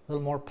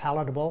little more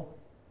palatable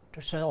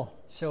to sell.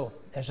 So,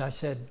 as I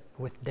said,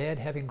 with Dad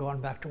having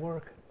gone back to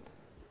work,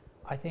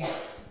 I think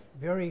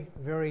very,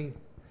 very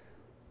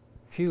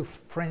few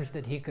friends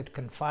that he could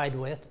confide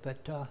with,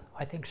 but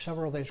I think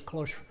several of his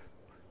close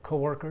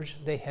co-workers,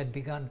 they had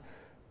begun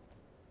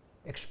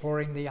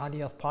exploring the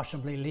idea of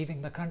possibly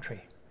leaving the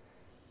country.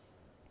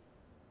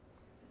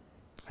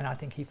 And I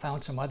think he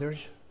found some others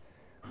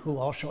who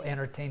also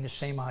entertained the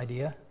same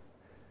idea.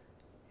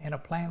 And a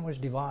plan was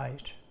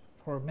devised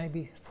for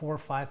maybe 4 or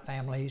 5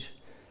 families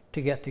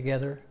to get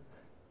together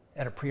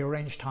at a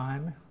prearranged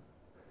time.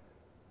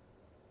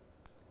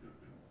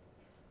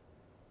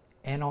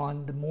 And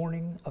on the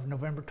morning of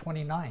November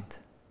 29th,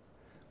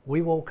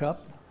 we woke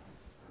up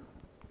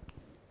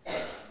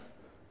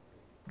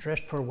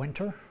dressed for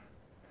winter.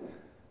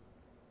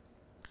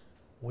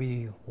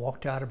 We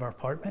walked out of our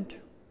apartment,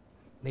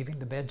 leaving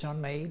the beds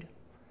unmade,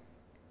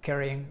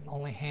 carrying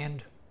only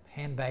hand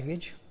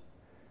baggage.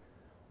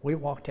 We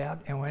walked out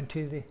and went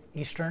to the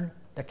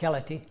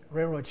Keleti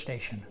railroad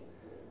station.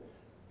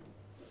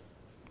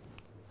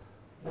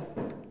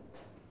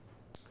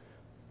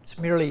 It's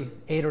merely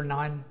 8 or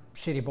 9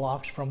 city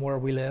blocks from where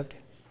we lived.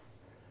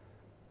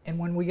 And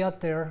when we got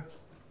there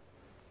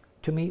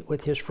to meet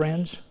with his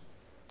friends,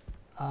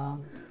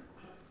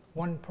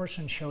 one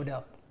person showed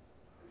up,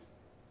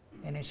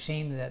 and it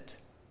seemed that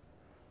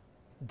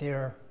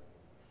their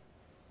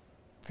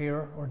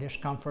fear or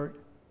discomfort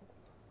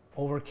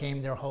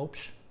overcame their hopes,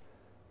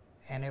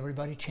 and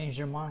everybody changed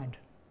their mind,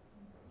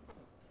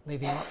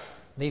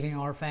 leaving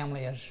our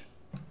family as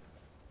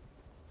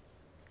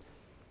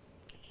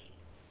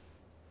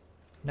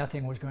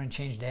nothing was going to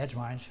change Dad's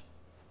minds.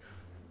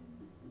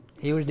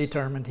 He was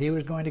determined. He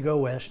was going to go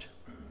west.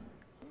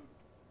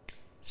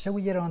 So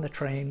we get on the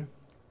train,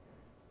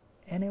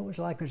 and it was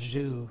like a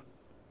zoo.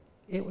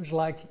 It was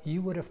like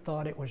you would have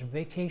thought it was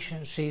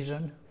vacation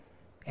season,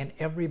 and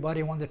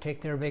everybody wanted to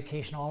take their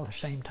vacation all at the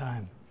same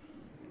time.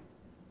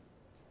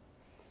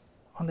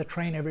 On the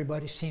train,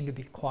 everybody seemed to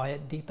be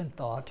quiet, deep in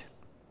thought.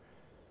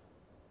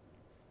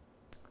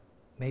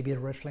 Maybe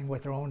wrestling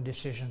with their own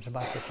decisions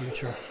about the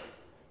future.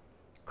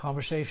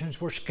 Conversations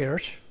were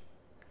scarce.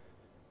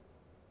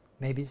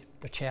 Maybe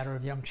the chatter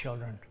of young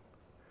children.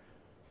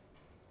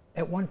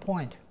 At one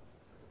point,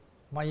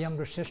 my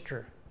younger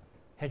sister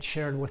had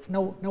shared with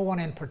no one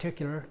in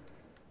particular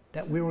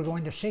that we were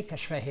going to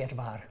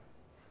Székesfehérvár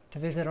to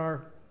visit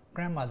our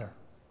grandmother.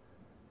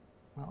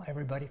 Well,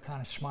 everybody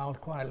kind of smiled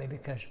quietly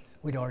because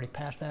we'd already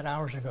passed that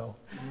hours ago.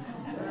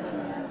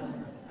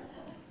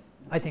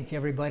 I think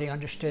everybody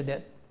understood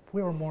that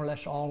we were more or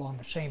less all on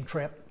the same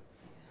trip,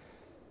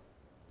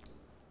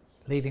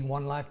 leaving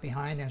one life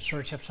behind in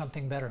search of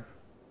something better.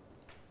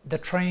 The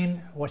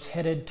train was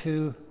headed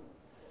to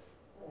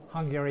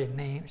Hungary.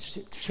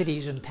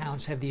 Cities and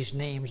towns have these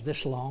names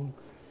this long.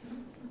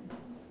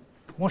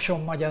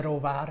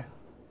 Mosonmagyaróvár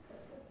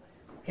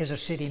is a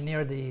city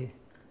near the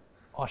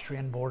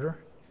Austrian border,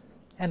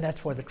 and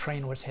that's where the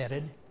train was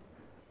headed.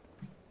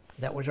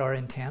 That was our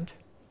intent,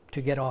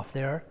 to get off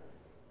there.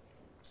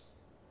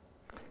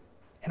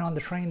 And on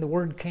the train, the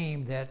word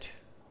came that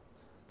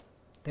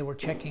they were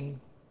checking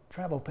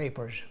travel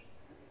papers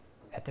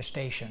at the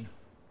station.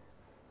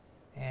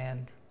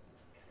 And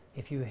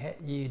if you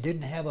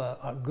didn't have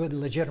a good,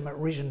 legitimate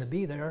reason to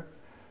be there,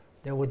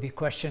 there would be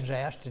questions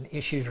asked and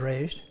issues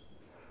raised.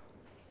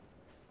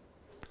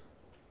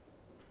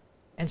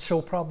 And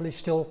so probably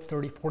still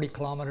 30, 40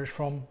 kilometers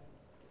from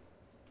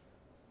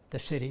the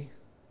city,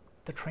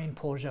 the train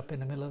pulls up in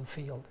the middle of the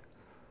field.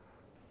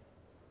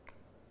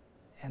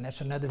 And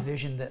that's another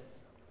vision that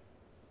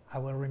I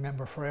will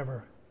remember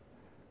forever.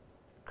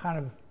 Kind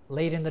of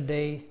late in the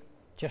day,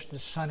 just as the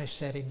sun is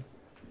setting,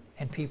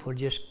 and people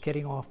just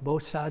getting off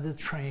both sides of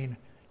the train,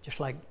 just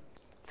like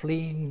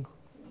fleeing,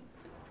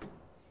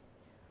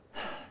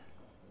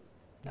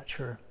 not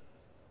sure.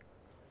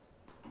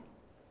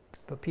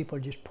 But people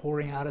are just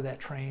pouring out of that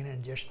train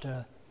and just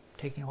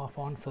taking off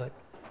on foot.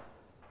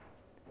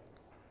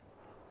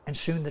 And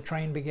soon the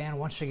train began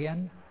once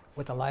again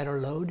with a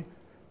lighter load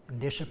and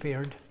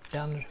disappeared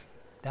down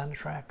the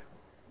track.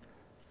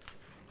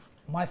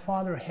 My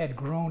father had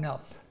grown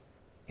up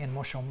in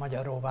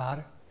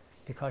Mosonmagyaróvár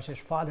because his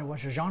father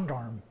was a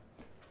gendarme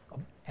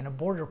in a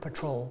border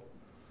patrol,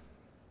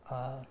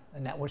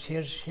 and that was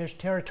his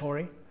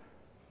territory.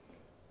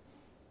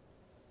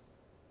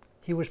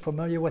 He was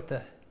familiar with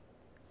the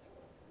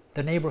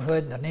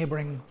neighborhood, the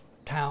neighboring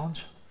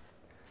towns.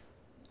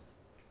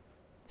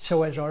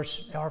 So as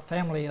our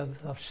family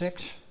of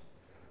 6,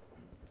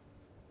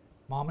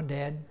 Mom and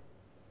Dad,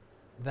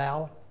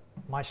 Val,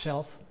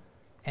 myself,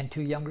 and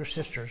 2 younger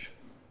sisters,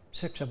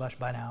 6 of us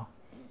by now,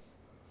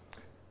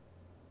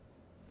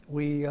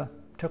 we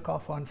took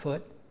off on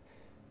foot,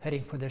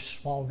 heading for this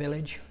small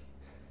village,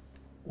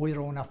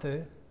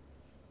 Újrónafő,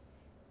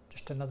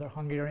 just another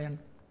Hungarian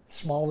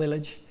small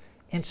village,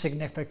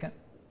 insignificant,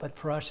 but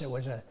for us it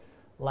was a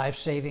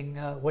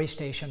life-saving way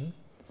station.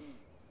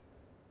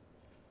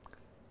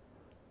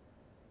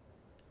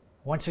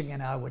 Once again,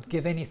 I would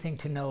give anything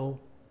to know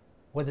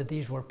whether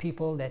these were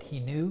people that he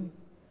knew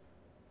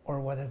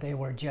or whether they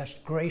were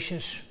just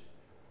gracious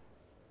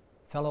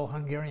fellow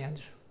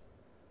Hungarians.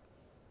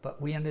 But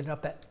we ended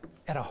up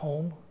at a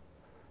home.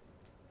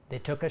 They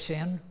took us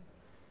in.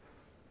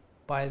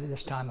 By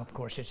this time, of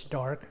course, it's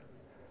dark.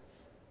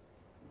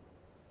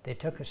 They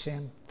took us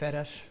in, fed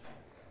us,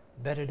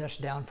 bedded us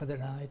down for the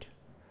night.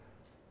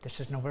 This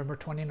is November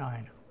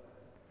 29.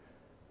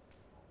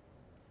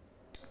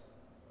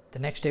 The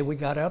next day we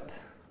got up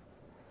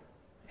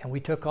and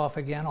we took off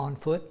again on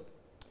foot.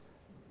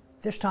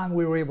 This time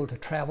we were able to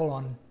travel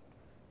on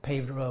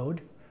paved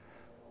road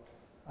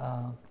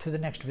to the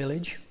next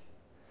village,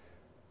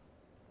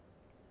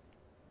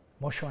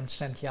 Moson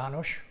Szent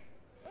János,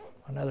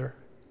 another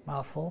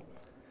mouthful.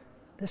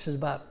 This is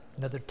about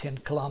another 10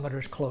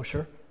 kilometers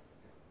closer.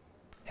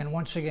 And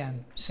once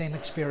again, same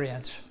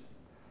experience.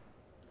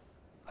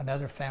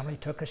 Another family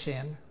took us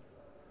in,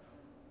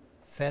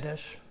 fed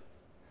us,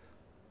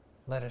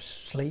 let us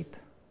sleep.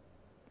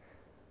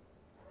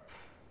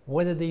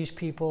 Whether these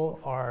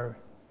people are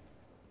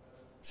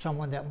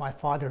someone that my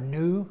father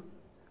knew,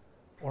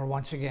 or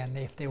once again,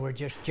 if they were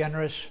just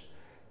generous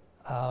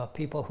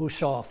people who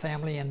saw a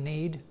family in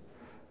need,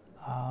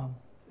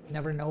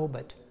 never know,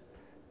 but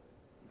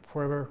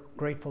forever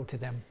grateful to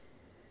them.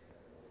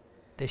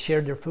 They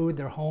shared their food,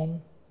 their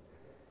home,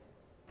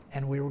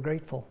 and we were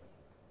grateful.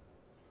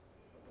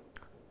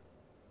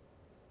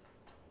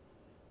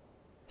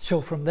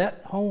 So from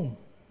that home,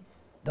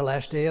 the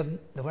last day of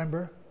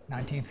November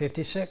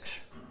 1956,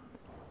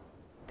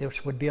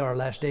 this would be our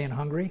last day in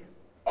Hungary,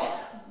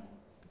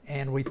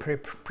 and we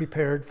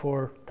prepared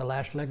for the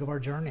last leg of our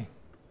journey.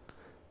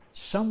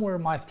 Somewhere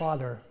my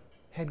father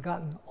had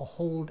gotten a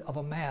hold of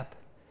a map.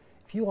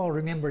 If you all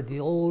remember the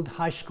old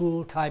high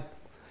school type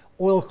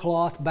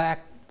oilcloth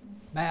back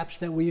maps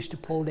that we used to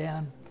pull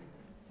down,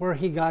 where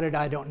he got it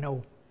I don't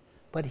know,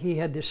 but he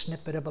had this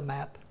snippet of a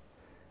map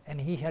and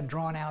he had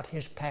drawn out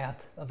his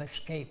path of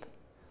escape.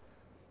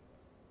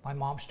 My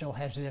mom still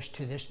has this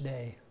to this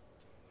day.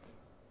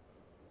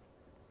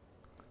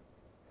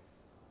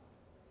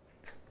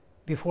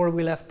 Before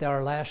we left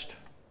our last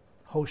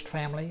host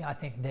family, I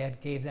think Dad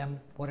gave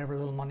them whatever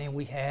little money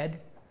we had,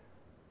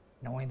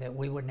 knowing that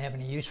we wouldn't have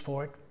any use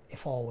for it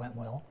if all went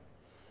well.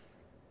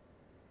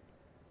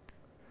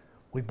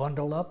 We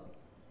bundled up.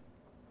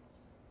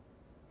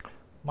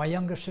 My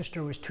youngest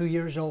sister was 2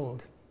 years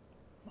old,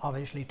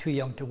 obviously too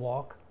young to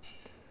walk,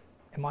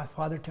 and my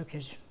father took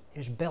his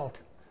belt,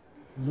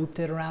 looped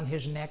it around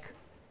his neck,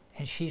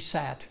 and she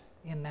sat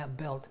in that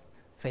belt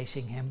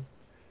facing him.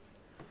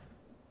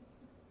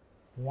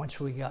 Once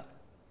we got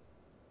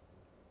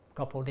a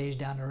couple of days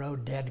down the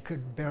road, Dad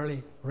could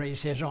barely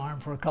raise his arm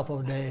for a couple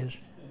of days.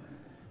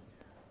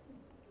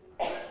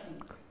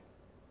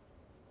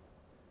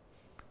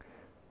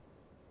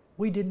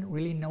 We didn't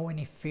really know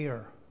any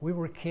fear. We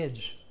were kids.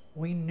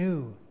 We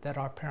knew that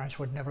our parents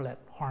would never let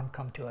harm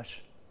come to us.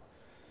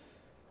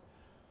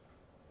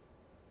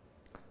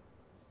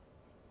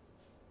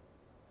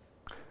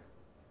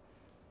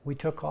 We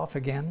took off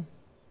again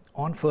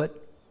on foot,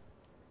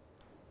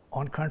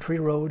 on country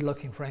road,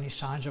 looking for any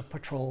signs of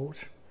patrols.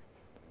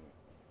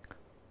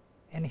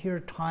 And here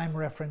time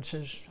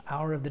references,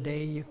 hour of the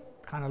day, you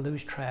kind of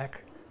lose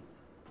track.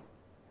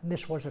 And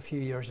this was a few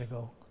years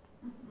ago.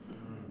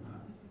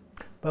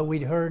 But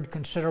we'd heard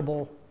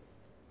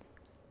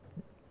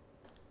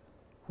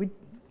we'd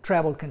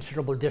traveled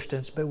considerable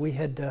distance, but we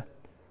had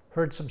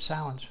heard some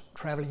sounds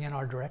traveling in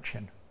our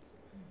direction.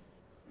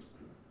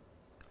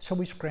 So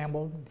we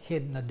scrambled,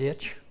 hid in a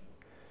ditch,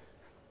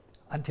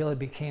 until it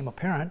became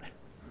apparent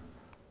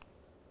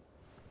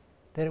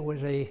that it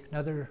was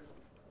another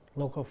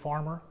local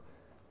farmer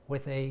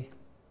with a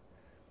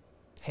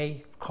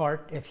hay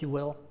cart, if you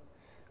will,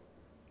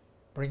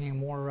 bringing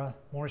more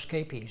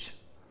escapees.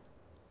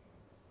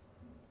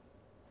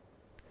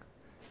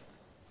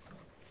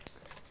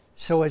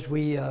 So as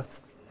we,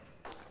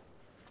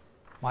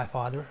 my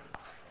father,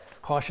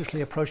 cautiously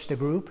approached the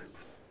group,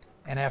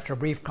 and after a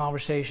brief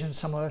conversation,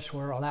 some of us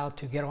were allowed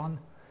to get on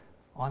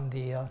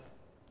the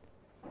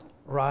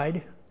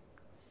ride,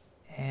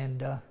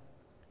 and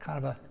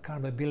kind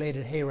of a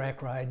belated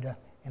hayrack ride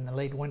in the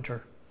late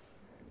winter.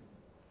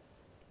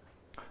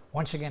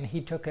 Once again, he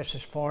took us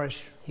as far as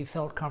he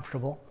felt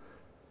comfortable.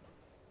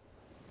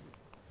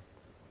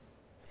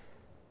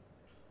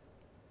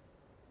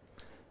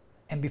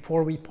 And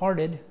before we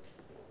parted,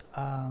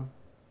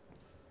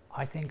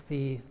 I think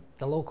the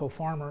local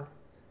farmer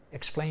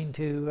explained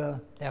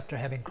after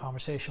having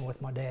conversation with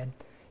my dad,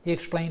 he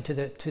explained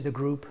to the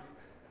group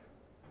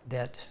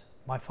that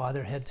my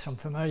father had some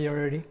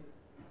familiarity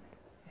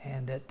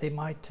and that they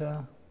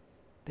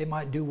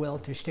might do well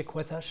to stick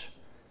with us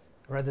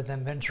rather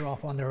than venture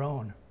off on their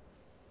own.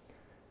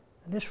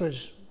 And this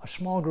was a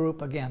small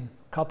group, again,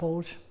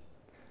 couples.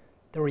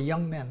 There were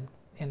young men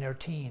in their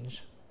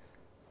teens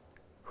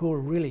who were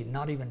really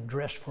not even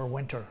dressed for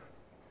winter,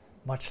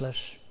 much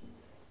less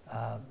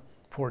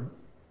for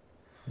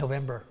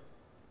November.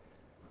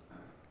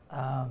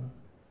 And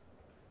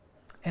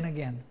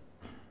again,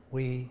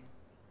 we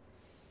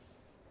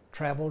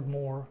traveled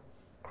more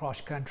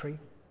cross country,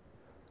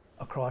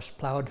 across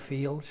plowed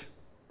fields.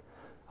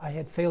 I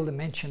had failed to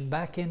mention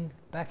back in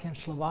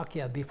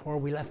Slovakia, before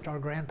we left our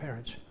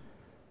grandparents,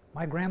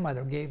 my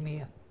grandmother gave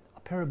me a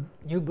pair of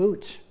new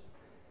boots,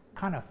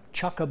 kind of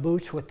chukka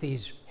boots with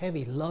these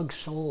heavy lug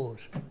soles.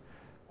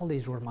 Well,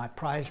 these were my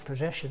prized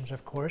possessions,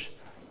 of course,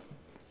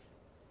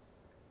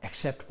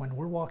 except when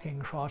we're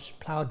walking across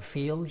plowed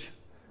fields,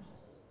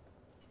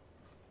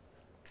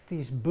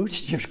 these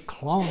boots just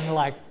clung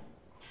like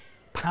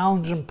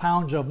pounds and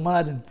pounds of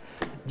mud, and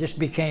just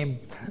became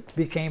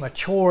a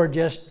chore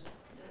just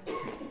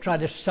try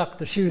to suck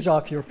the shoes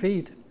off your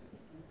feet.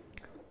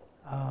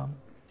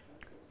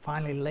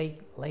 Finally,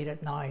 late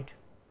at night,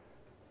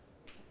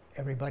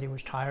 everybody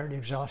was tired,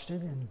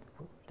 exhausted, and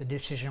the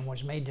decision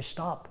was made to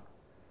stop.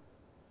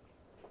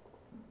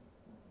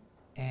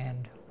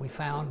 and we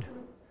found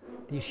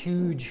these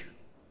huge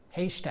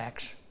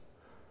haystacks,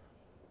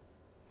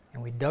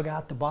 and we dug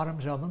out the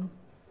bottoms of them,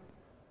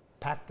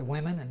 packed the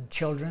women and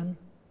children,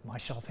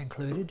 myself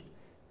included,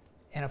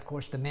 and of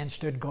course the men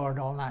stood guard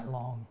all night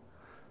long.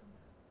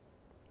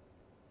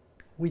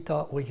 We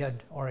thought we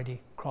had already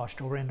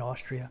crossed over into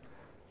Austria.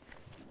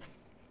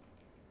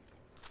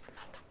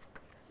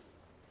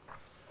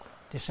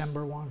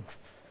 December 1,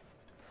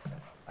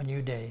 a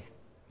new day.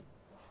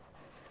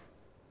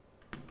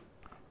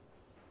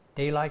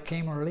 Daylight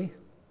came early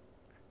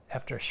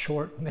after a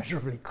short,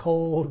 miserably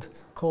cold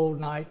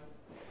night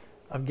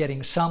of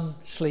getting some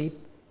sleep.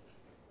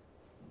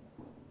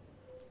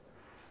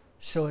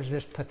 So as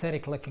this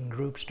pathetic looking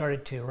group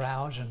started to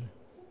arouse and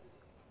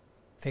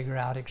figure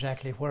out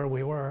exactly where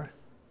we were,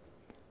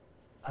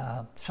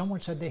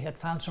 someone said they had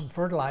found some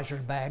fertilizer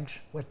bags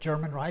with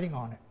German writing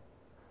on it.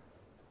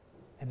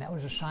 And that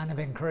was a sign of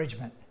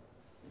encouragement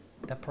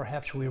that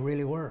perhaps we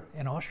really were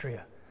in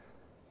Austria.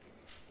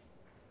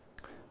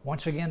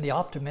 Once again, the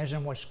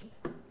optimism was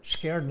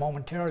scared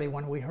momentarily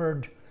when we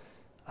heard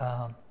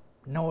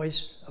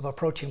noise of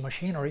approaching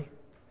machinery,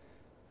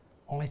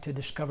 only to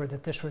discover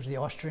that this was the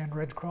Austrian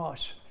Red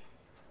Cross.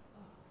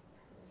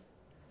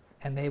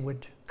 And they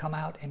would come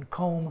out and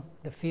comb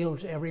the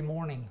fields every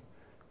morning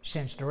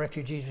since the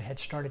refugees had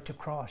started to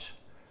cross.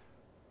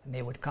 And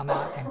they would come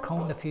out and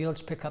comb the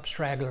fields, pick up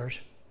stragglers,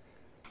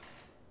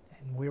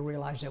 and we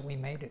realized that we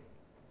made it.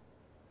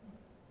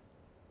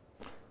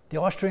 The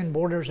Austrian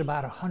border is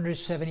about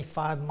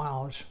 175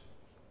 miles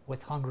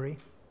with Hungary,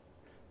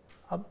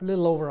 a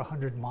little over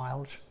 100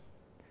 miles.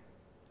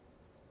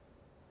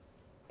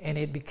 And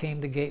it became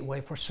the gateway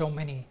for so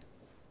many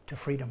to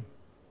freedom.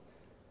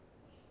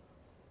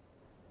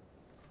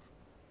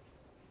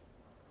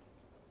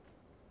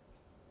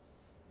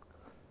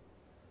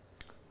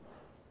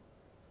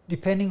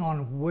 Depending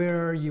on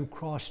where you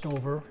crossed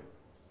over,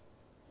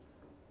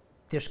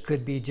 this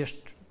could be just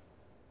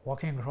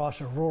walking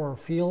across a rural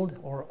field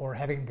or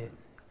having to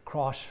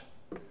cross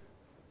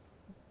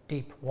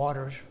deep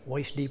waters,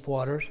 waist-deep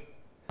waters.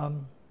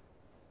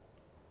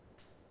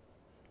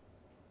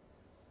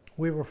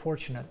 We were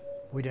fortunate.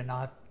 We did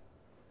not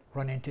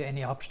run into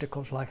any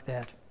obstacles like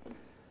that.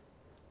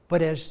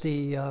 But as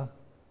the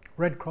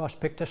Red Cross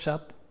picked us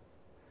up,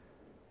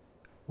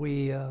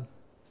 we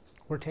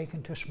were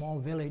taken to a small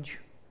village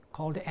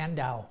called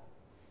Andau.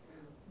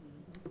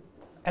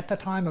 At the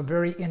time, a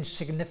very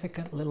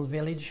insignificant little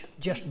village,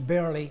 just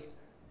barely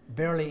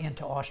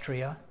into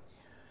Austria.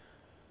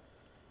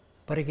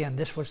 But again,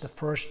 this was the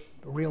first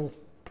real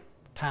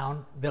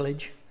town,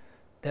 village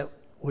that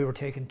we were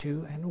taken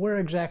to. And where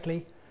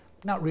exactly,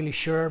 not really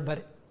sure,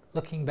 but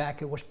looking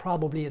back, it was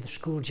probably at the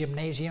school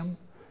gymnasium.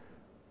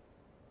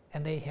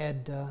 And they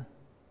had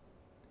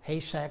hay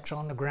sacks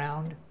on the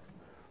ground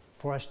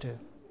for us to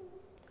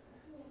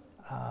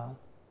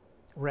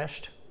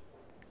rest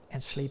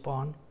and sleep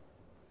on.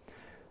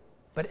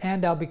 But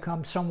Andau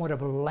becomes somewhat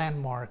of a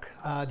landmark.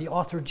 The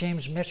author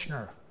James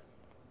Michener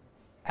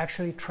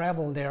actually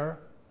traveled there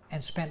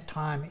and spent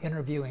time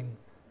interviewing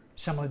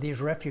some of these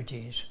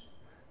refugees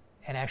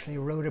and actually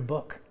wrote a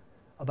book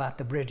about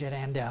the bridge at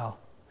Andau.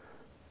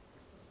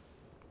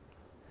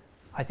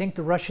 I think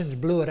the Russians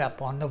blew it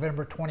up on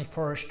November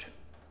 21st,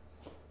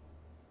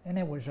 and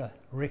it was a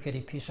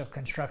rickety piece of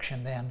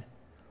construction then,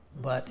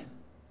 but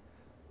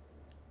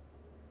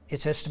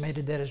it's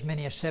estimated that as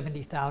many as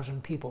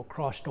 70,000 people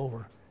crossed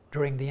over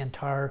during the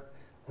entire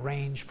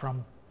range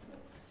from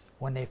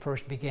when they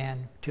first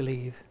began to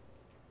leave.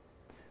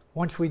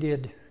 Once we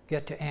did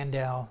get to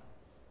Andau,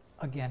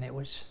 again, it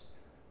was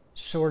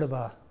sort of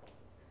a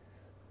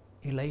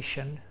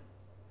elation.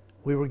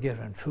 We were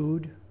given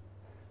food,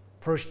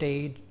 first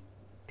aid,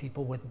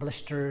 people with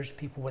blisters,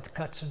 people with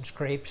cuts and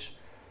scrapes,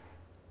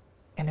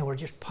 and there were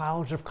just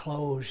piles of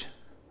clothes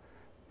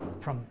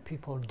from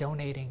people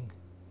donating.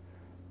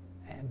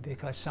 And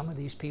because some of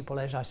these people,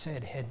 as I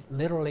said, had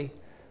literally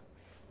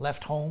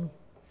left home,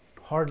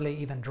 hardly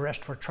even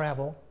dressed for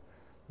travel,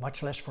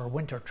 much less for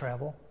winter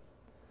travel.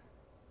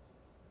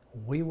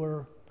 We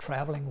were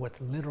traveling with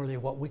literally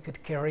what we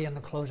could carry and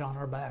the clothes on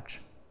our backs.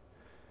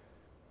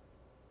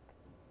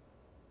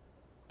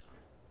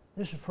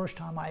 This is the first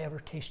time I ever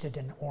tasted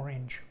an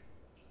orange.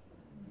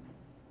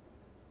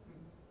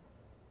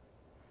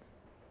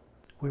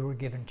 We were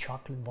given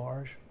chocolate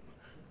bars.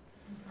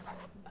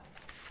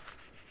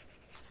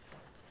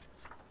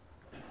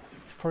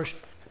 First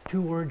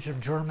 2 words of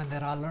German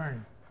that I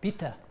learned: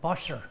 Bitte,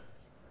 Wasser.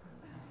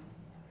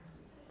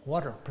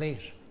 Water,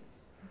 please.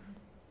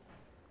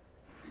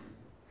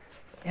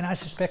 And I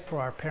suspect for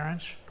our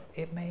parents,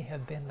 it may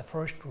have been the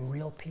first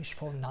real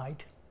peaceful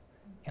night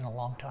in a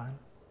long time.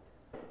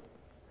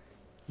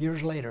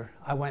 Years later,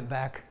 I went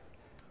back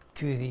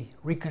to the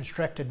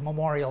reconstructed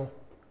memorial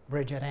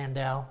bridge at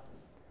Andau.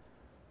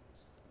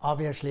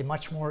 Obviously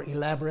much more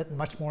elaborate and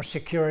much more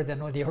secure than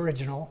the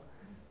original.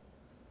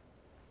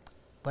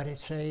 But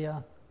it's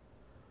a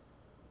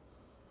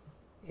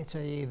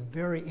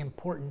very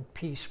important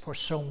piece for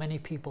so many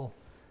people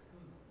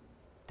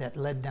that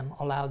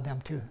allowed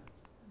them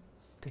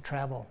to to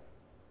travel.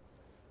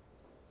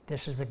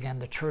 This is again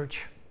the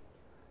church,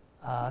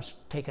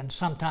 taken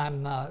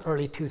sometime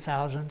early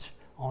 2000s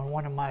on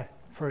one of my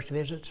first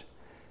visits.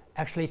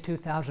 Actually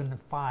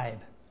 2005,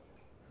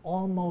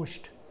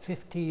 almost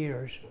 50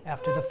 years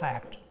after the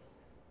fact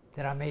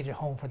that I made it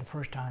home for the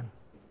first time.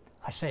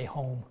 I say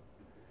home.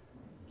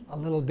 A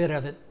little bit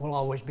of it will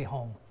always be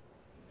home.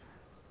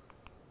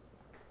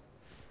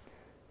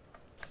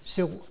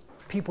 So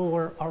people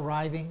were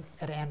arriving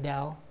at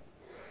Andau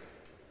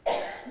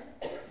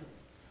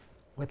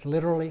with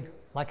literally,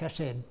 like I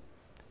said,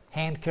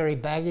 hand-carry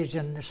baggage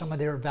and some of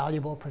their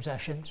valuable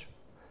possessions,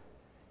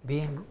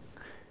 being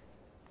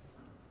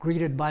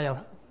greeted by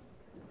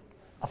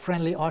a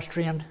friendly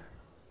Austrian,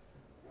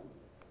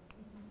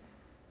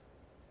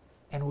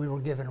 and we were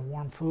given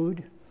warm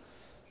food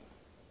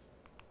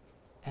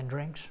and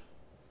drinks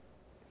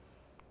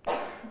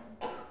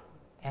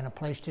and a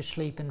place to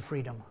sleep in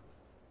freedom.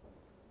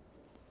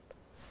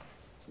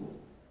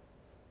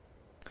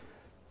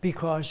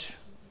 Because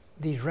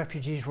these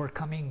refugees were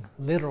coming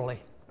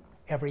literally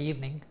every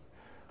evening,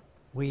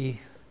 we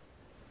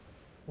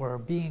were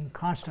being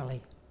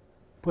constantly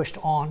pushed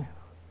on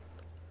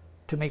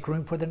to make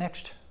room for the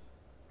next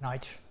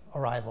night's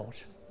arrivals.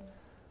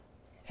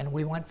 And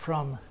we went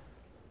from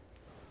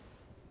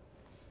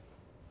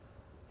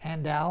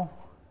Andau,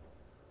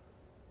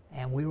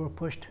 and we were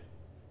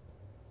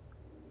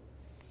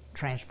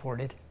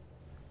transported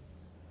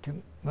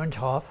to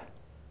Münchhof,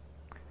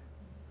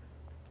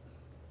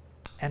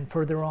 and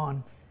further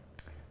on.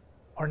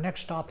 Our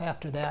next stop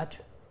after that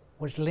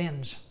was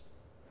Linz.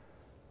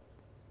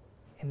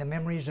 And the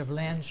memories of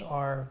Linz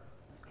are,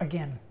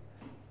 again,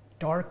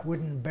 dark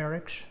wooden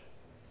barracks.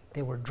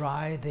 They were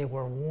dry, they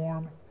were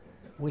warm.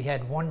 We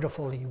had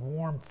wonderfully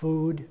warm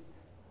food,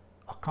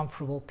 a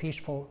comfortable,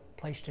 peaceful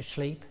place to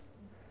sleep,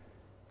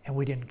 and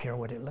we didn't care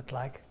what it looked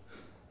like.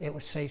 It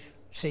was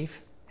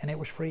safe, and it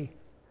was free.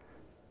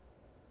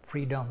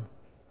 Freedom.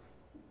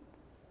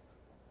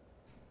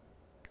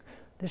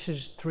 This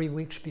is 3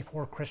 weeks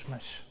before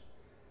Christmas.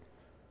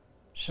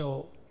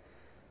 So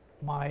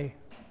my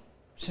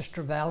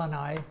sister Val and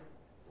I,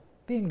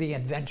 being the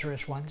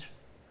adventurous ones,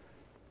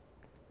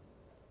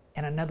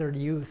 and another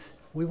youth,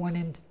 we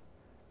went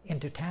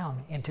into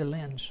town, into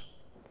Linz,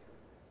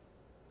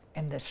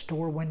 and the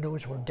store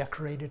windows were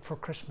decorated for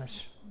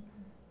Christmas.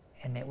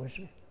 And it was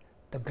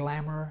the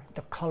glamour,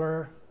 the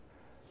color,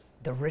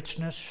 the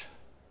richness,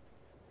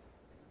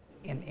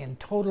 in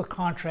total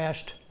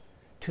contrast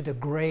to the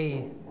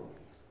gray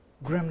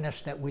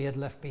grimness that we had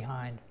left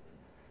behind.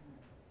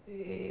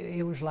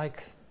 It was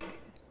like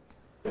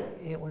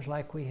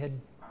we had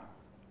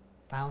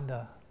found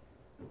a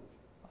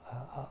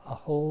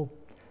whole,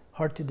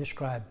 hard to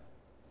describe.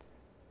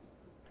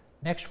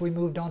 Next we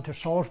moved on to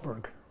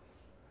Salzburg.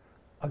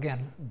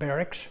 Again,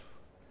 barracks,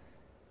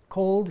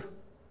 cold,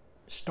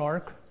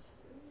 stark,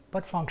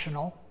 but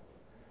functional.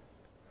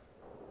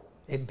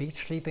 It beats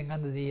sleeping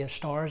under the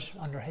stars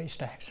under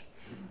haystacks.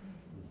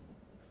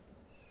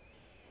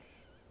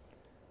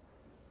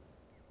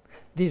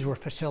 These were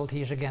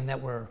facilities, again,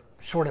 that were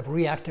sort of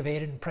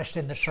reactivated and pressed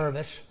into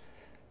service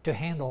to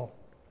handle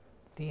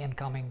the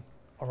incoming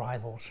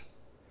arrivals.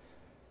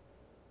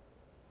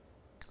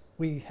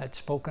 We had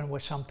spoken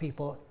with some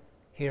people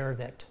here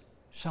that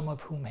some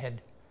of whom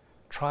had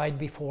tried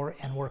before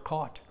and were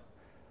caught,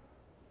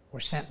 were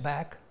sent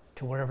back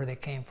to wherever they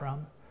came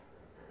from,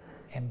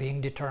 and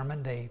being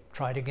determined, they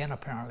tried again,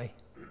 apparently,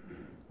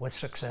 with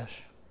success.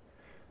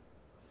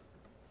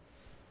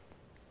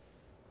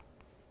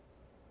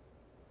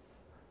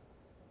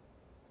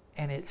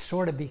 And it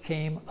sort of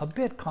became a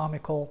bit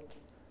comical.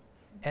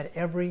 At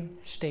every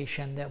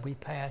station that we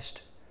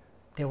passed,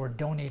 there were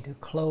donated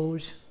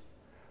clothes,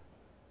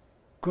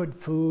 good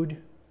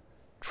food,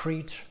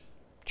 treats,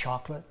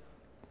 chocolate.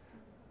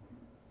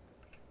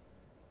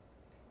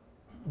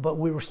 But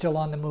we were still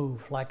on the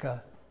move, like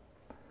a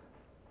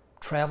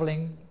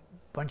traveling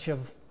bunch of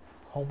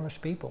homeless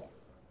people.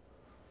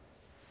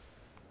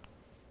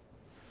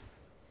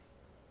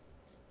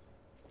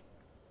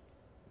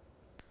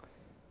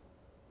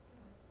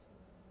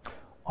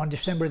 On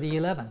December the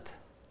 11th,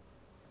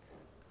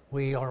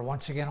 we are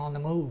once again on the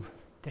move,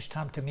 this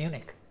time to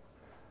Munich,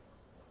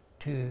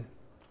 to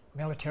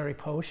military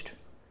post,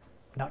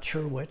 not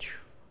sure which.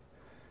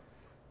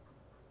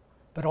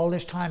 But all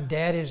this time,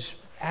 Dad is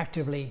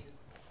actively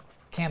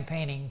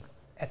campaigning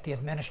at the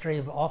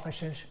administrative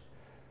offices,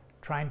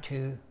 trying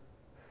to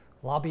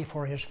lobby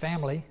for his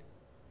family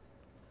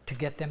to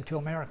get them to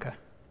America.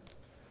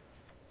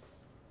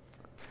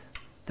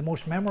 The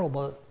most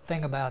memorable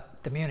thing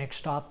about the Munich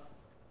stop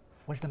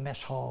was the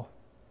mess hall.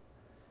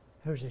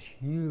 There was this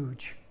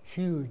huge,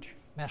 huge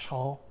mess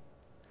hall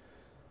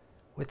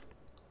with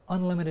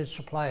unlimited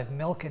supply of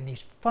milk in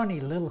these funny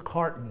little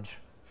cartons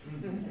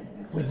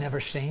we'd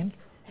never seen.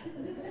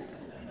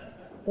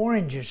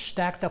 Oranges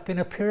stacked up in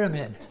a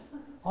pyramid.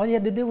 All you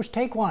had to do was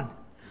take one.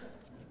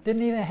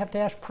 Didn't even have to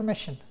ask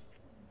permission.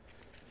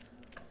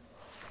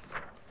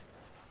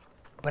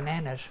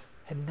 Bananas,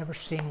 had never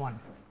seen one.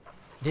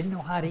 Didn't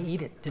know how to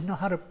eat it. Didn't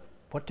know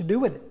what to do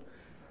with it.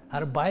 how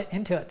to bite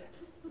into it.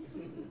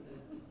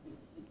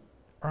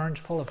 Urns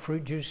full of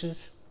fruit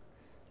juices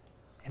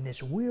and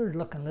this weird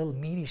looking little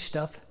meaty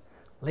stuff.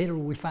 Later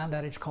we found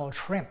out it's called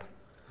shrimp.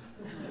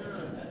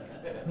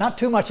 Not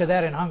too much of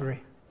that in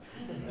Hungary.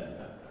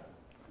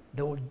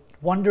 The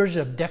wonders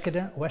of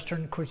decadent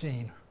Western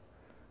cuisine.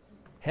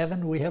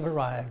 Heaven, we have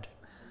arrived.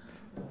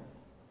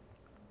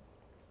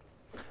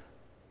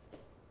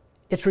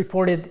 It's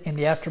reported in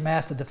the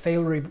aftermath of the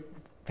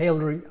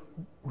failed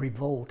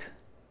revolt,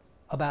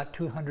 about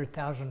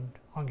 200,000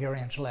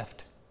 Hungarians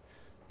left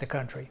the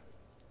country.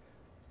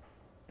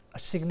 A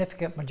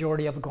significant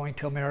majority of going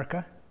to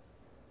America,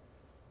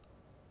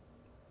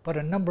 but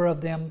a number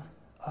of them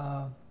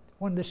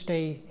wanted to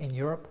stay in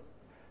Europe.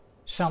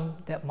 Some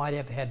that might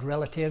have had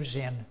relatives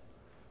in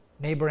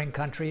neighboring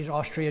countries,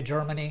 Austria,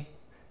 Germany,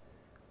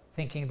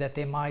 thinking that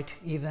they might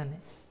even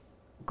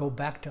go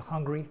back to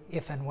Hungary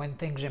if and when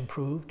things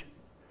improved.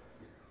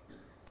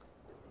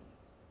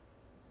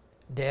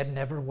 Dad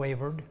never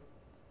wavered.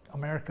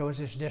 America was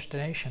his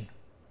destination.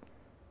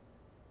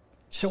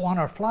 So on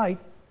our flight,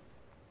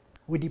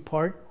 we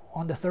depart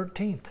on the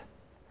 13th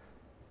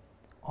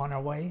on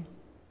our way,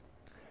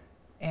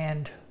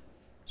 and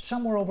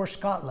somewhere over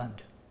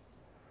Scotland,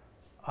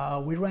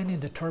 we ran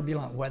into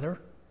turbulent weather,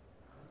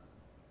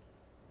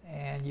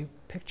 and you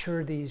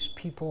picture these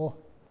people.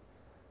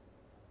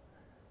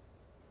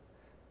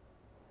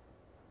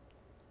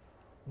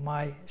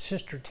 My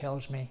sister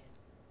tells me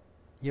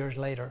years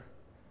later,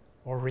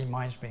 or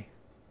reminds me,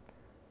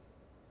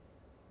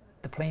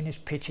 the plane is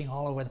pitching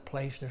all over the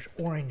place. There's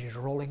oranges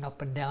rolling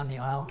up and down the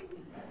aisle.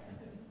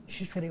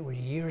 She said it was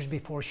years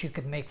before she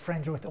could make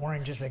friends with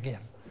oranges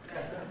again.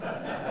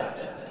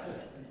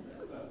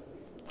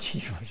 She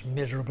was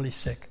miserably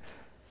sick.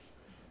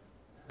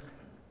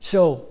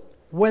 So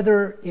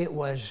whether it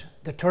was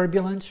the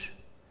turbulence,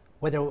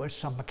 whether it was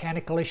some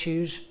mechanical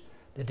issues,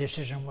 the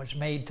decision was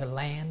made to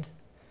land,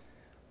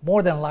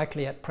 more than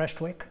likely at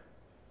Prestwick,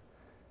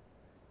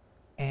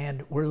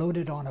 and we're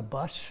loaded on a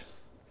bus,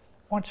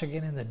 once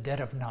again in the dead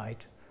of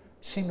night.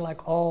 Seemed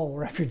like all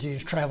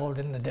refugees traveled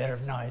in the dead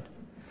of night.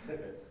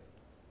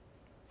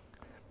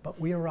 But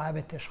we arrive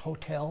at this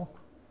hotel,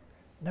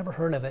 never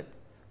heard of it,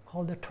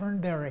 called the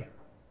Turnberry.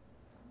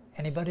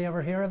 Anybody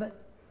ever hear of it?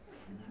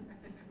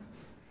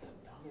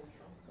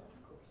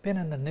 Been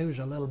in the news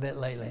a little bit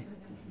lately.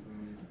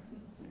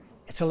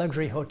 It's a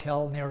luxury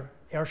hotel near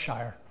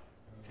Ayrshire.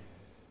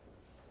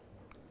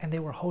 And they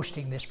were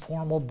hosting this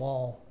formal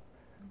ball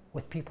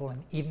with people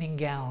in evening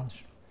gowns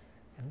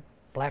and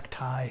black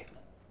tie.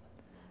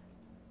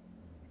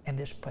 And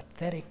this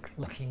pathetic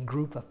looking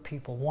group of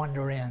people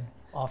wander in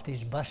off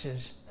these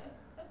buses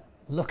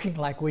looking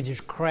like we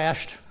just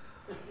crashed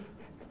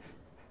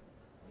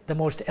the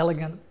most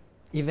elegant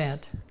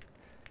event.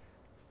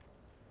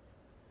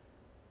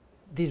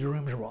 These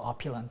rooms were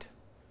opulent.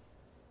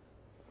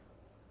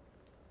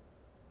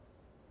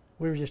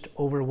 We were just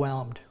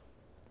overwhelmed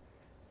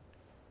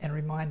and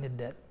reminded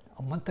that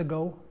a month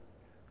ago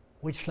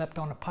we slept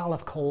on a pile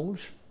of coals.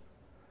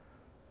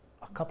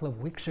 A couple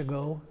of weeks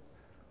ago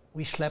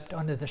we slept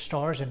under the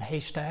stars in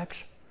haystacks.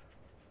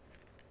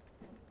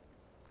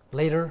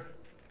 Later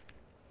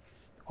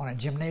on a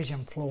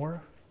gymnasium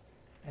floor,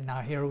 and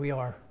now here we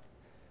are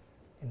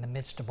in the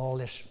midst of all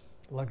this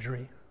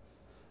luxury.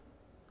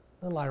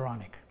 A little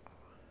ironic.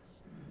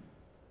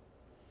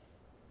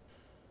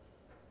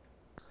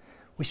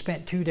 We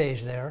spent 2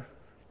 days there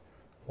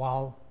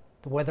while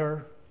the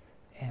weather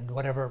and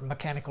whatever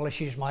mechanical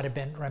issues might have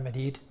been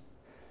remedied.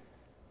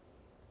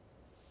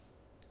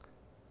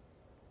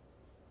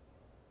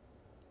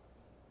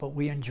 But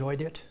we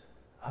enjoyed it.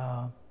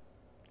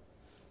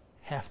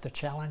 Half the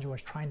challenge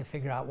was trying to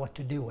figure out what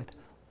to do with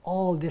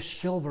all this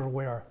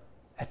silverware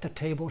at the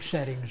table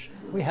settings.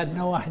 We had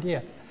no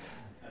idea.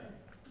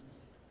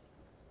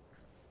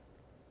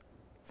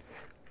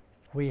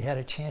 We had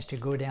a chance to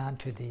go down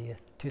to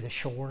the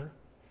shore,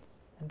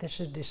 and this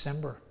is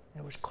December.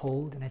 It was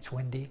cold and it's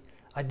windy.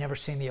 I'd never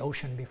seen the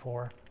ocean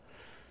before.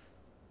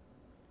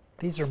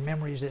 These are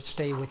memories that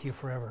stay with you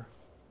forever.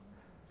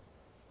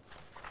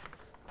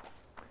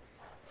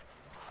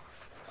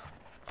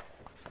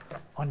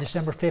 On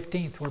December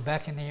 15th, we're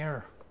back in the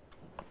air.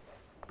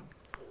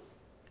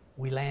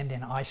 We land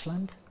in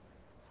Iceland,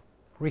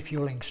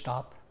 refueling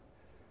stop,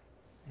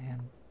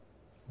 and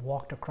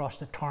walked across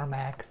the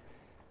tarmac.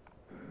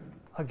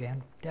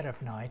 Again, dead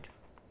of night,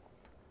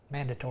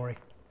 mandatory.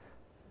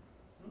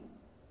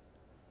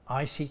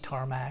 Icy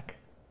tarmac.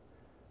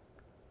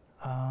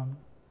 An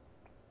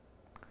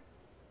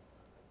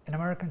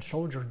American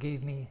soldier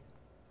gave me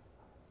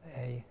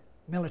a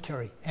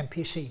military,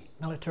 MPC,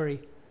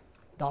 military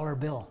dollar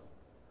bill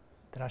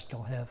that I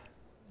still have.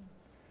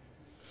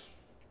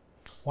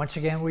 Once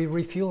again, we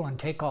refuel and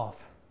take off,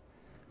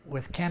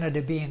 with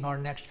Canada being our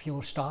next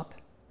fuel stop.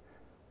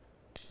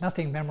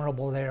 Nothing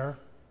memorable there.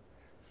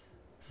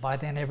 By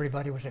then,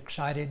 everybody was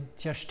excited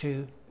just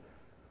to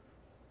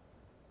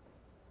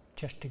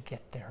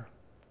get there,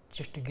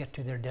 just to get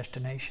to their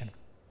destination.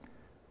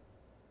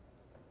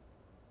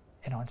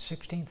 And on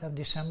 16th of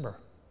December,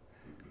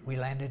 we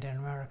landed in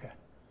America.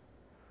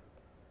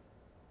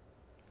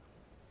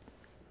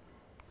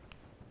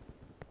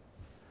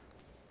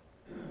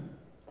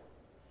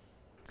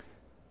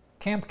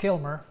 Camp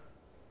Kilmer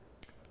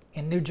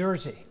in New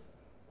Jersey.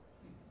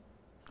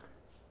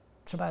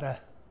 It's about a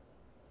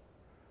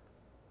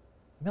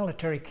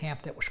military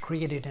camp that was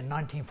created in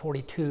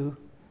 1942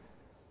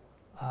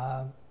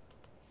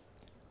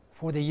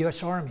 for the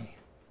U.S. Army.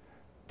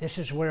 This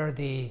is where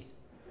the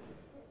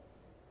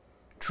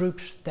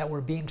troops that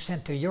were being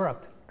sent to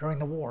Europe during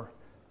the war,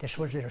 this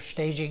was their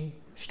staging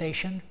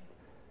station.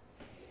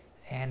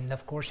 And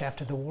of course,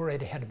 after the war,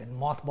 it had been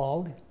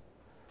mothballed.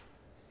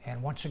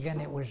 And once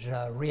again, it was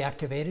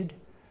reactivated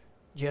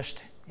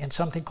just in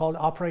something called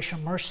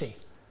Operation Mercy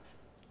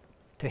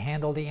to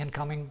handle the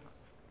incoming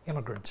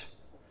immigrants,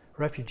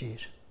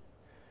 refugees.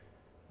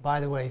 By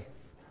the way,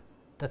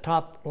 the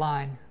top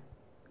line,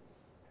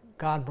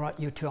 God brought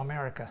you to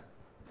America.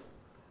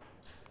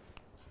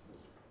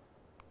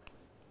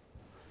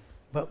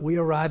 But we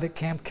arrive at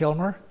Camp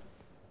Kilmer,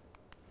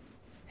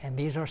 and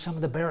these are some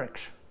of the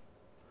barracks.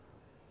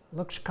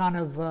 Looks kind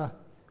of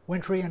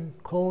wintry and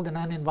cold and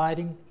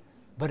uninviting,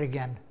 but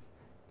again,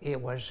 it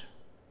was,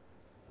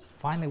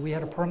 finally we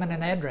had a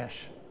permanent address.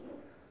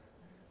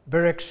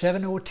 Barracks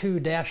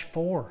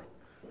 702-4.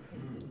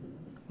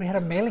 We had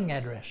a mailing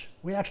address.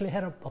 We actually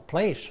had a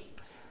place.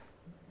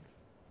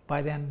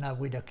 By then,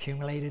 we'd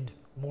accumulated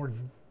more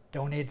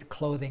donated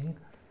clothing,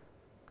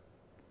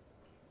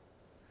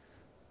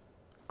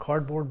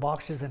 cardboard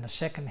boxes, and a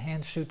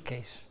second-hand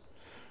suitcase.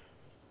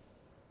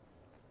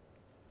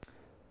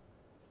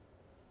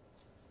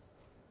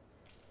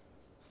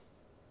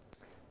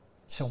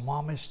 So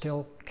Mom is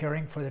still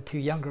caring for the two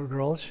younger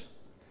girls.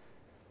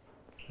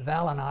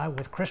 Val and I,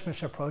 with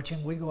Christmas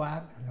approaching, we go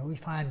out and we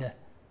find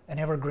an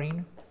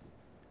evergreen,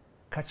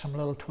 cut some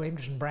little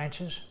twigs and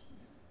branches.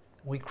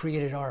 We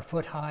created our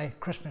foot-high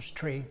Christmas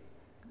tree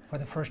for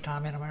the first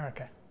time in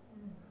America,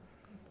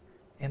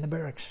 in the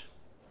barracks.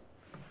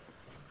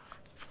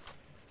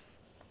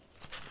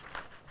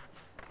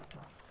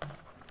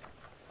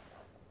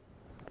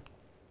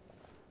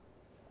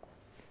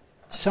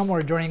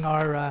 Somewhere during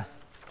our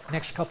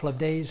next couple of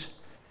days,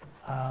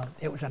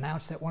 it was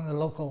announced that one of the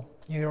local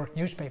New York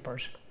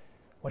newspapers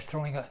was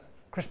throwing a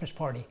Christmas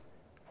party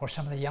for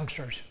some of the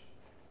youngsters.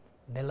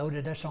 They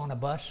loaded us on a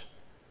bus,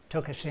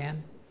 took us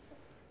in,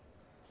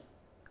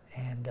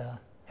 and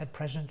had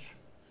presents,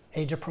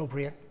 age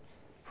appropriate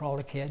for all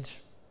the kids.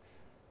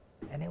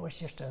 And it was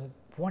just a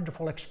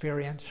wonderful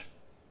experience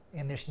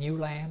in this new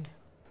land.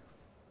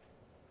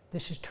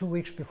 This is 2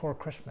 weeks before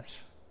Christmas.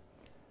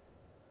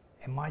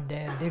 And my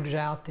dad digs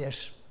out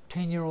this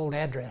 10-year-old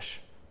address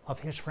of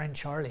his friend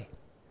Charlie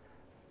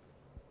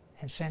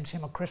and sends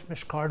him a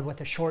Christmas card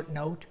with a short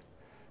note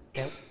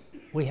that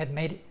we had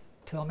made it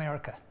to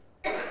America.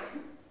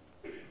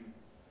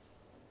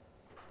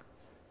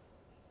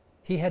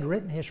 He had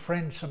written his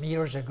friend some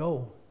years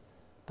ago,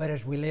 but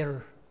as we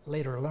later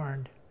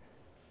learned,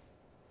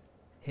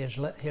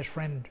 his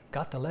friend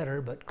got the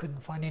letter but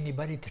couldn't find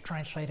anybody to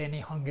translate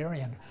any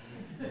Hungarian.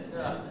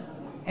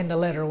 And the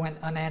letter went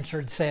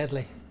unanswered,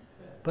 sadly.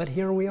 But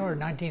here we are,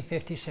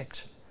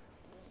 1956.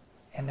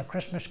 And the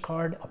Christmas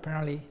card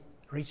apparently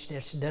reached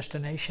its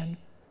destination.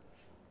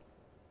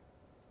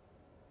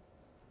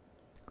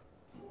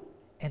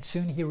 And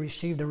soon he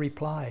received a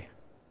reply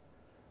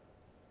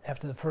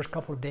after the first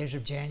couple of days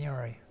of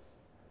January.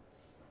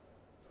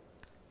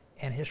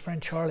 And his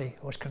friend Charlie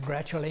was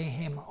congratulating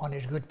him on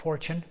his good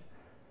fortune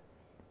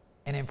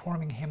and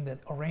informing him that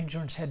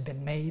arrangements had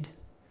been made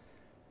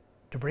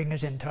to bring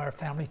his entire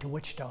family to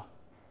Wichita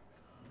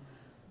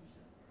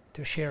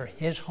to share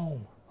his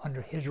home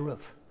under his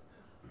roof.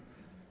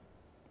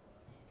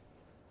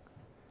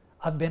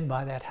 I've been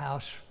by that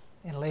house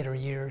in later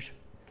years.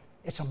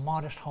 It's a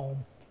modest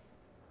home.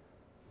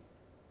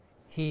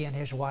 He and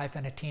his wife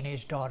and a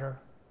teenage daughter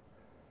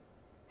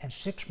and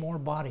 6 more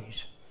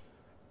bodies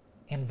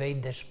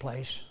invade this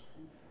place.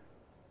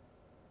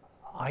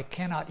 I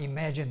cannot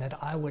imagine that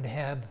I would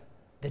have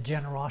the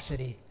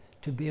generosity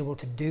to be able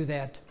to do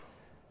that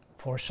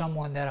for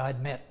someone that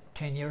I'd met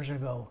 10 years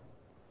ago.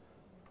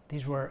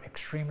 These were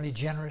extremely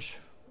generous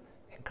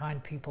and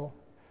kind people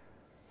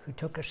who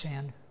took us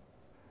in,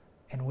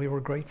 and we were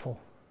grateful.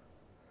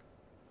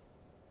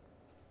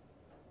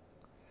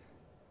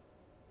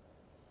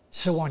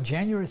 So on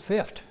January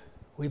 5th,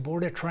 we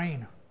board a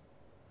train.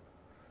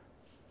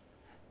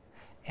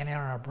 And in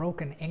our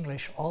broken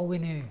English, all we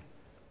knew,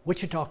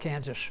 Wichita,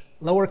 Kansas.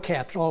 Lower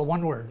caps, all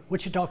one word,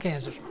 Wichita,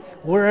 Kansas.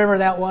 Wherever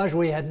that was,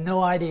 we had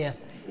no idea,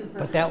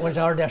 but that was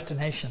our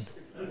destination.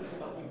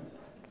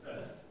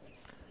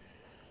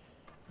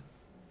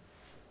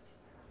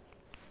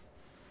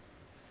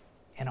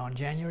 And on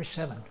January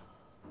 7th,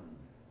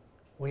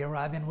 we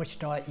arrive in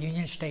Wichita at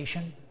Union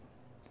Station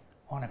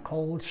on a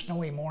cold,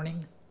 snowy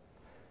morning.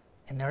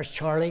 And there's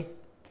Charlie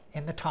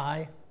in the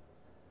tie.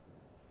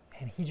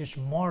 And he just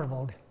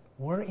marveled,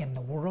 where in the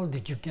world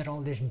did you get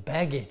all this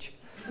baggage?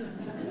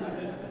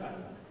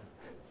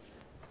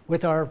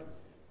 With our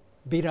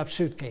beat up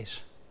suitcase.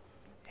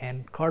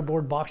 and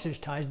cardboard boxes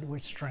tied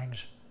with strings.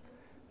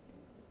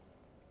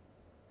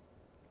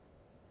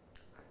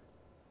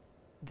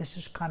 This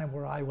is kind of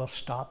where I will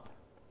stop.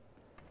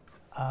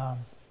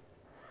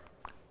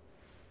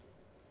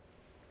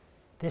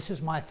 This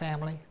is my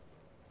family.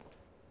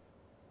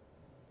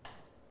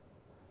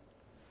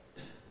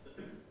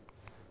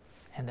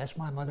 And that's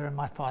my mother and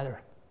my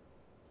father.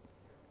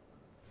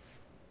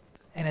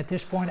 And at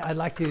this point, I'd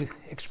like to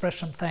express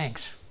some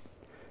thanks.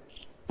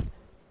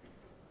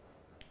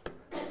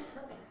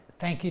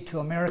 Thank you to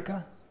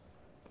America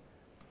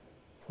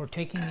for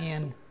taking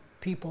in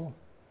people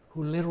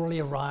who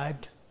literally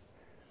arrived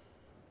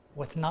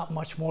with not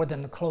much more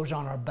than the clothes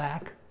on our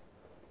back,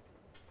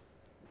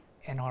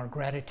 and our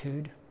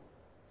gratitude.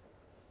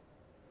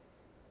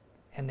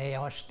 And they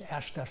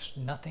asked us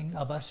nothing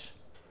of us,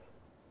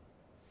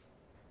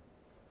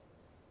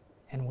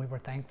 and we were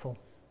thankful.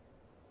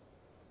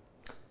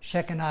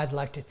 Second, I'd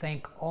like to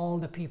thank all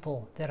the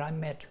people that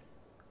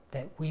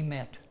we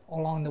met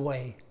along the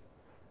way,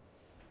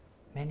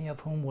 many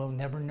of whom will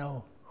never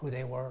know who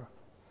they were,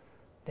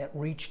 that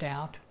reached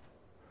out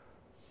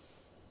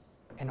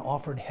and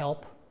offered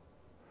help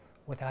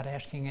without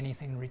asking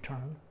anything in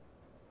return.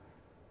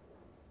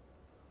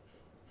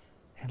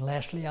 And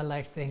lastly, I'd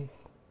like to thank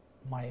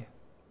my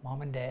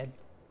mom and dad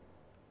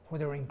for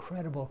their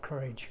incredible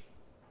courage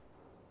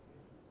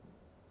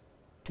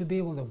to be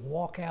able to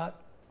walk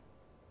out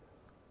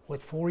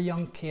with 4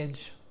 young kids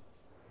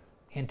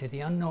into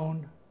the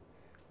unknown.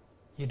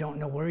 You don't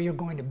know where you're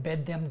going to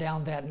bed them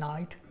down that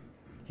night.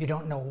 You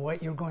don't know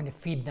what you're going to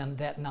feed them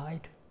that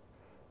night.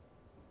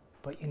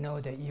 But you know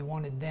that you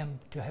wanted them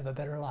to have a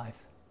better life.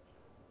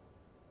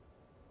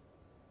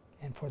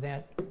 And for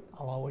that,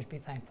 I'll always be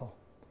thankful.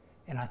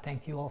 And I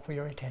thank you all for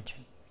your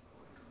attention.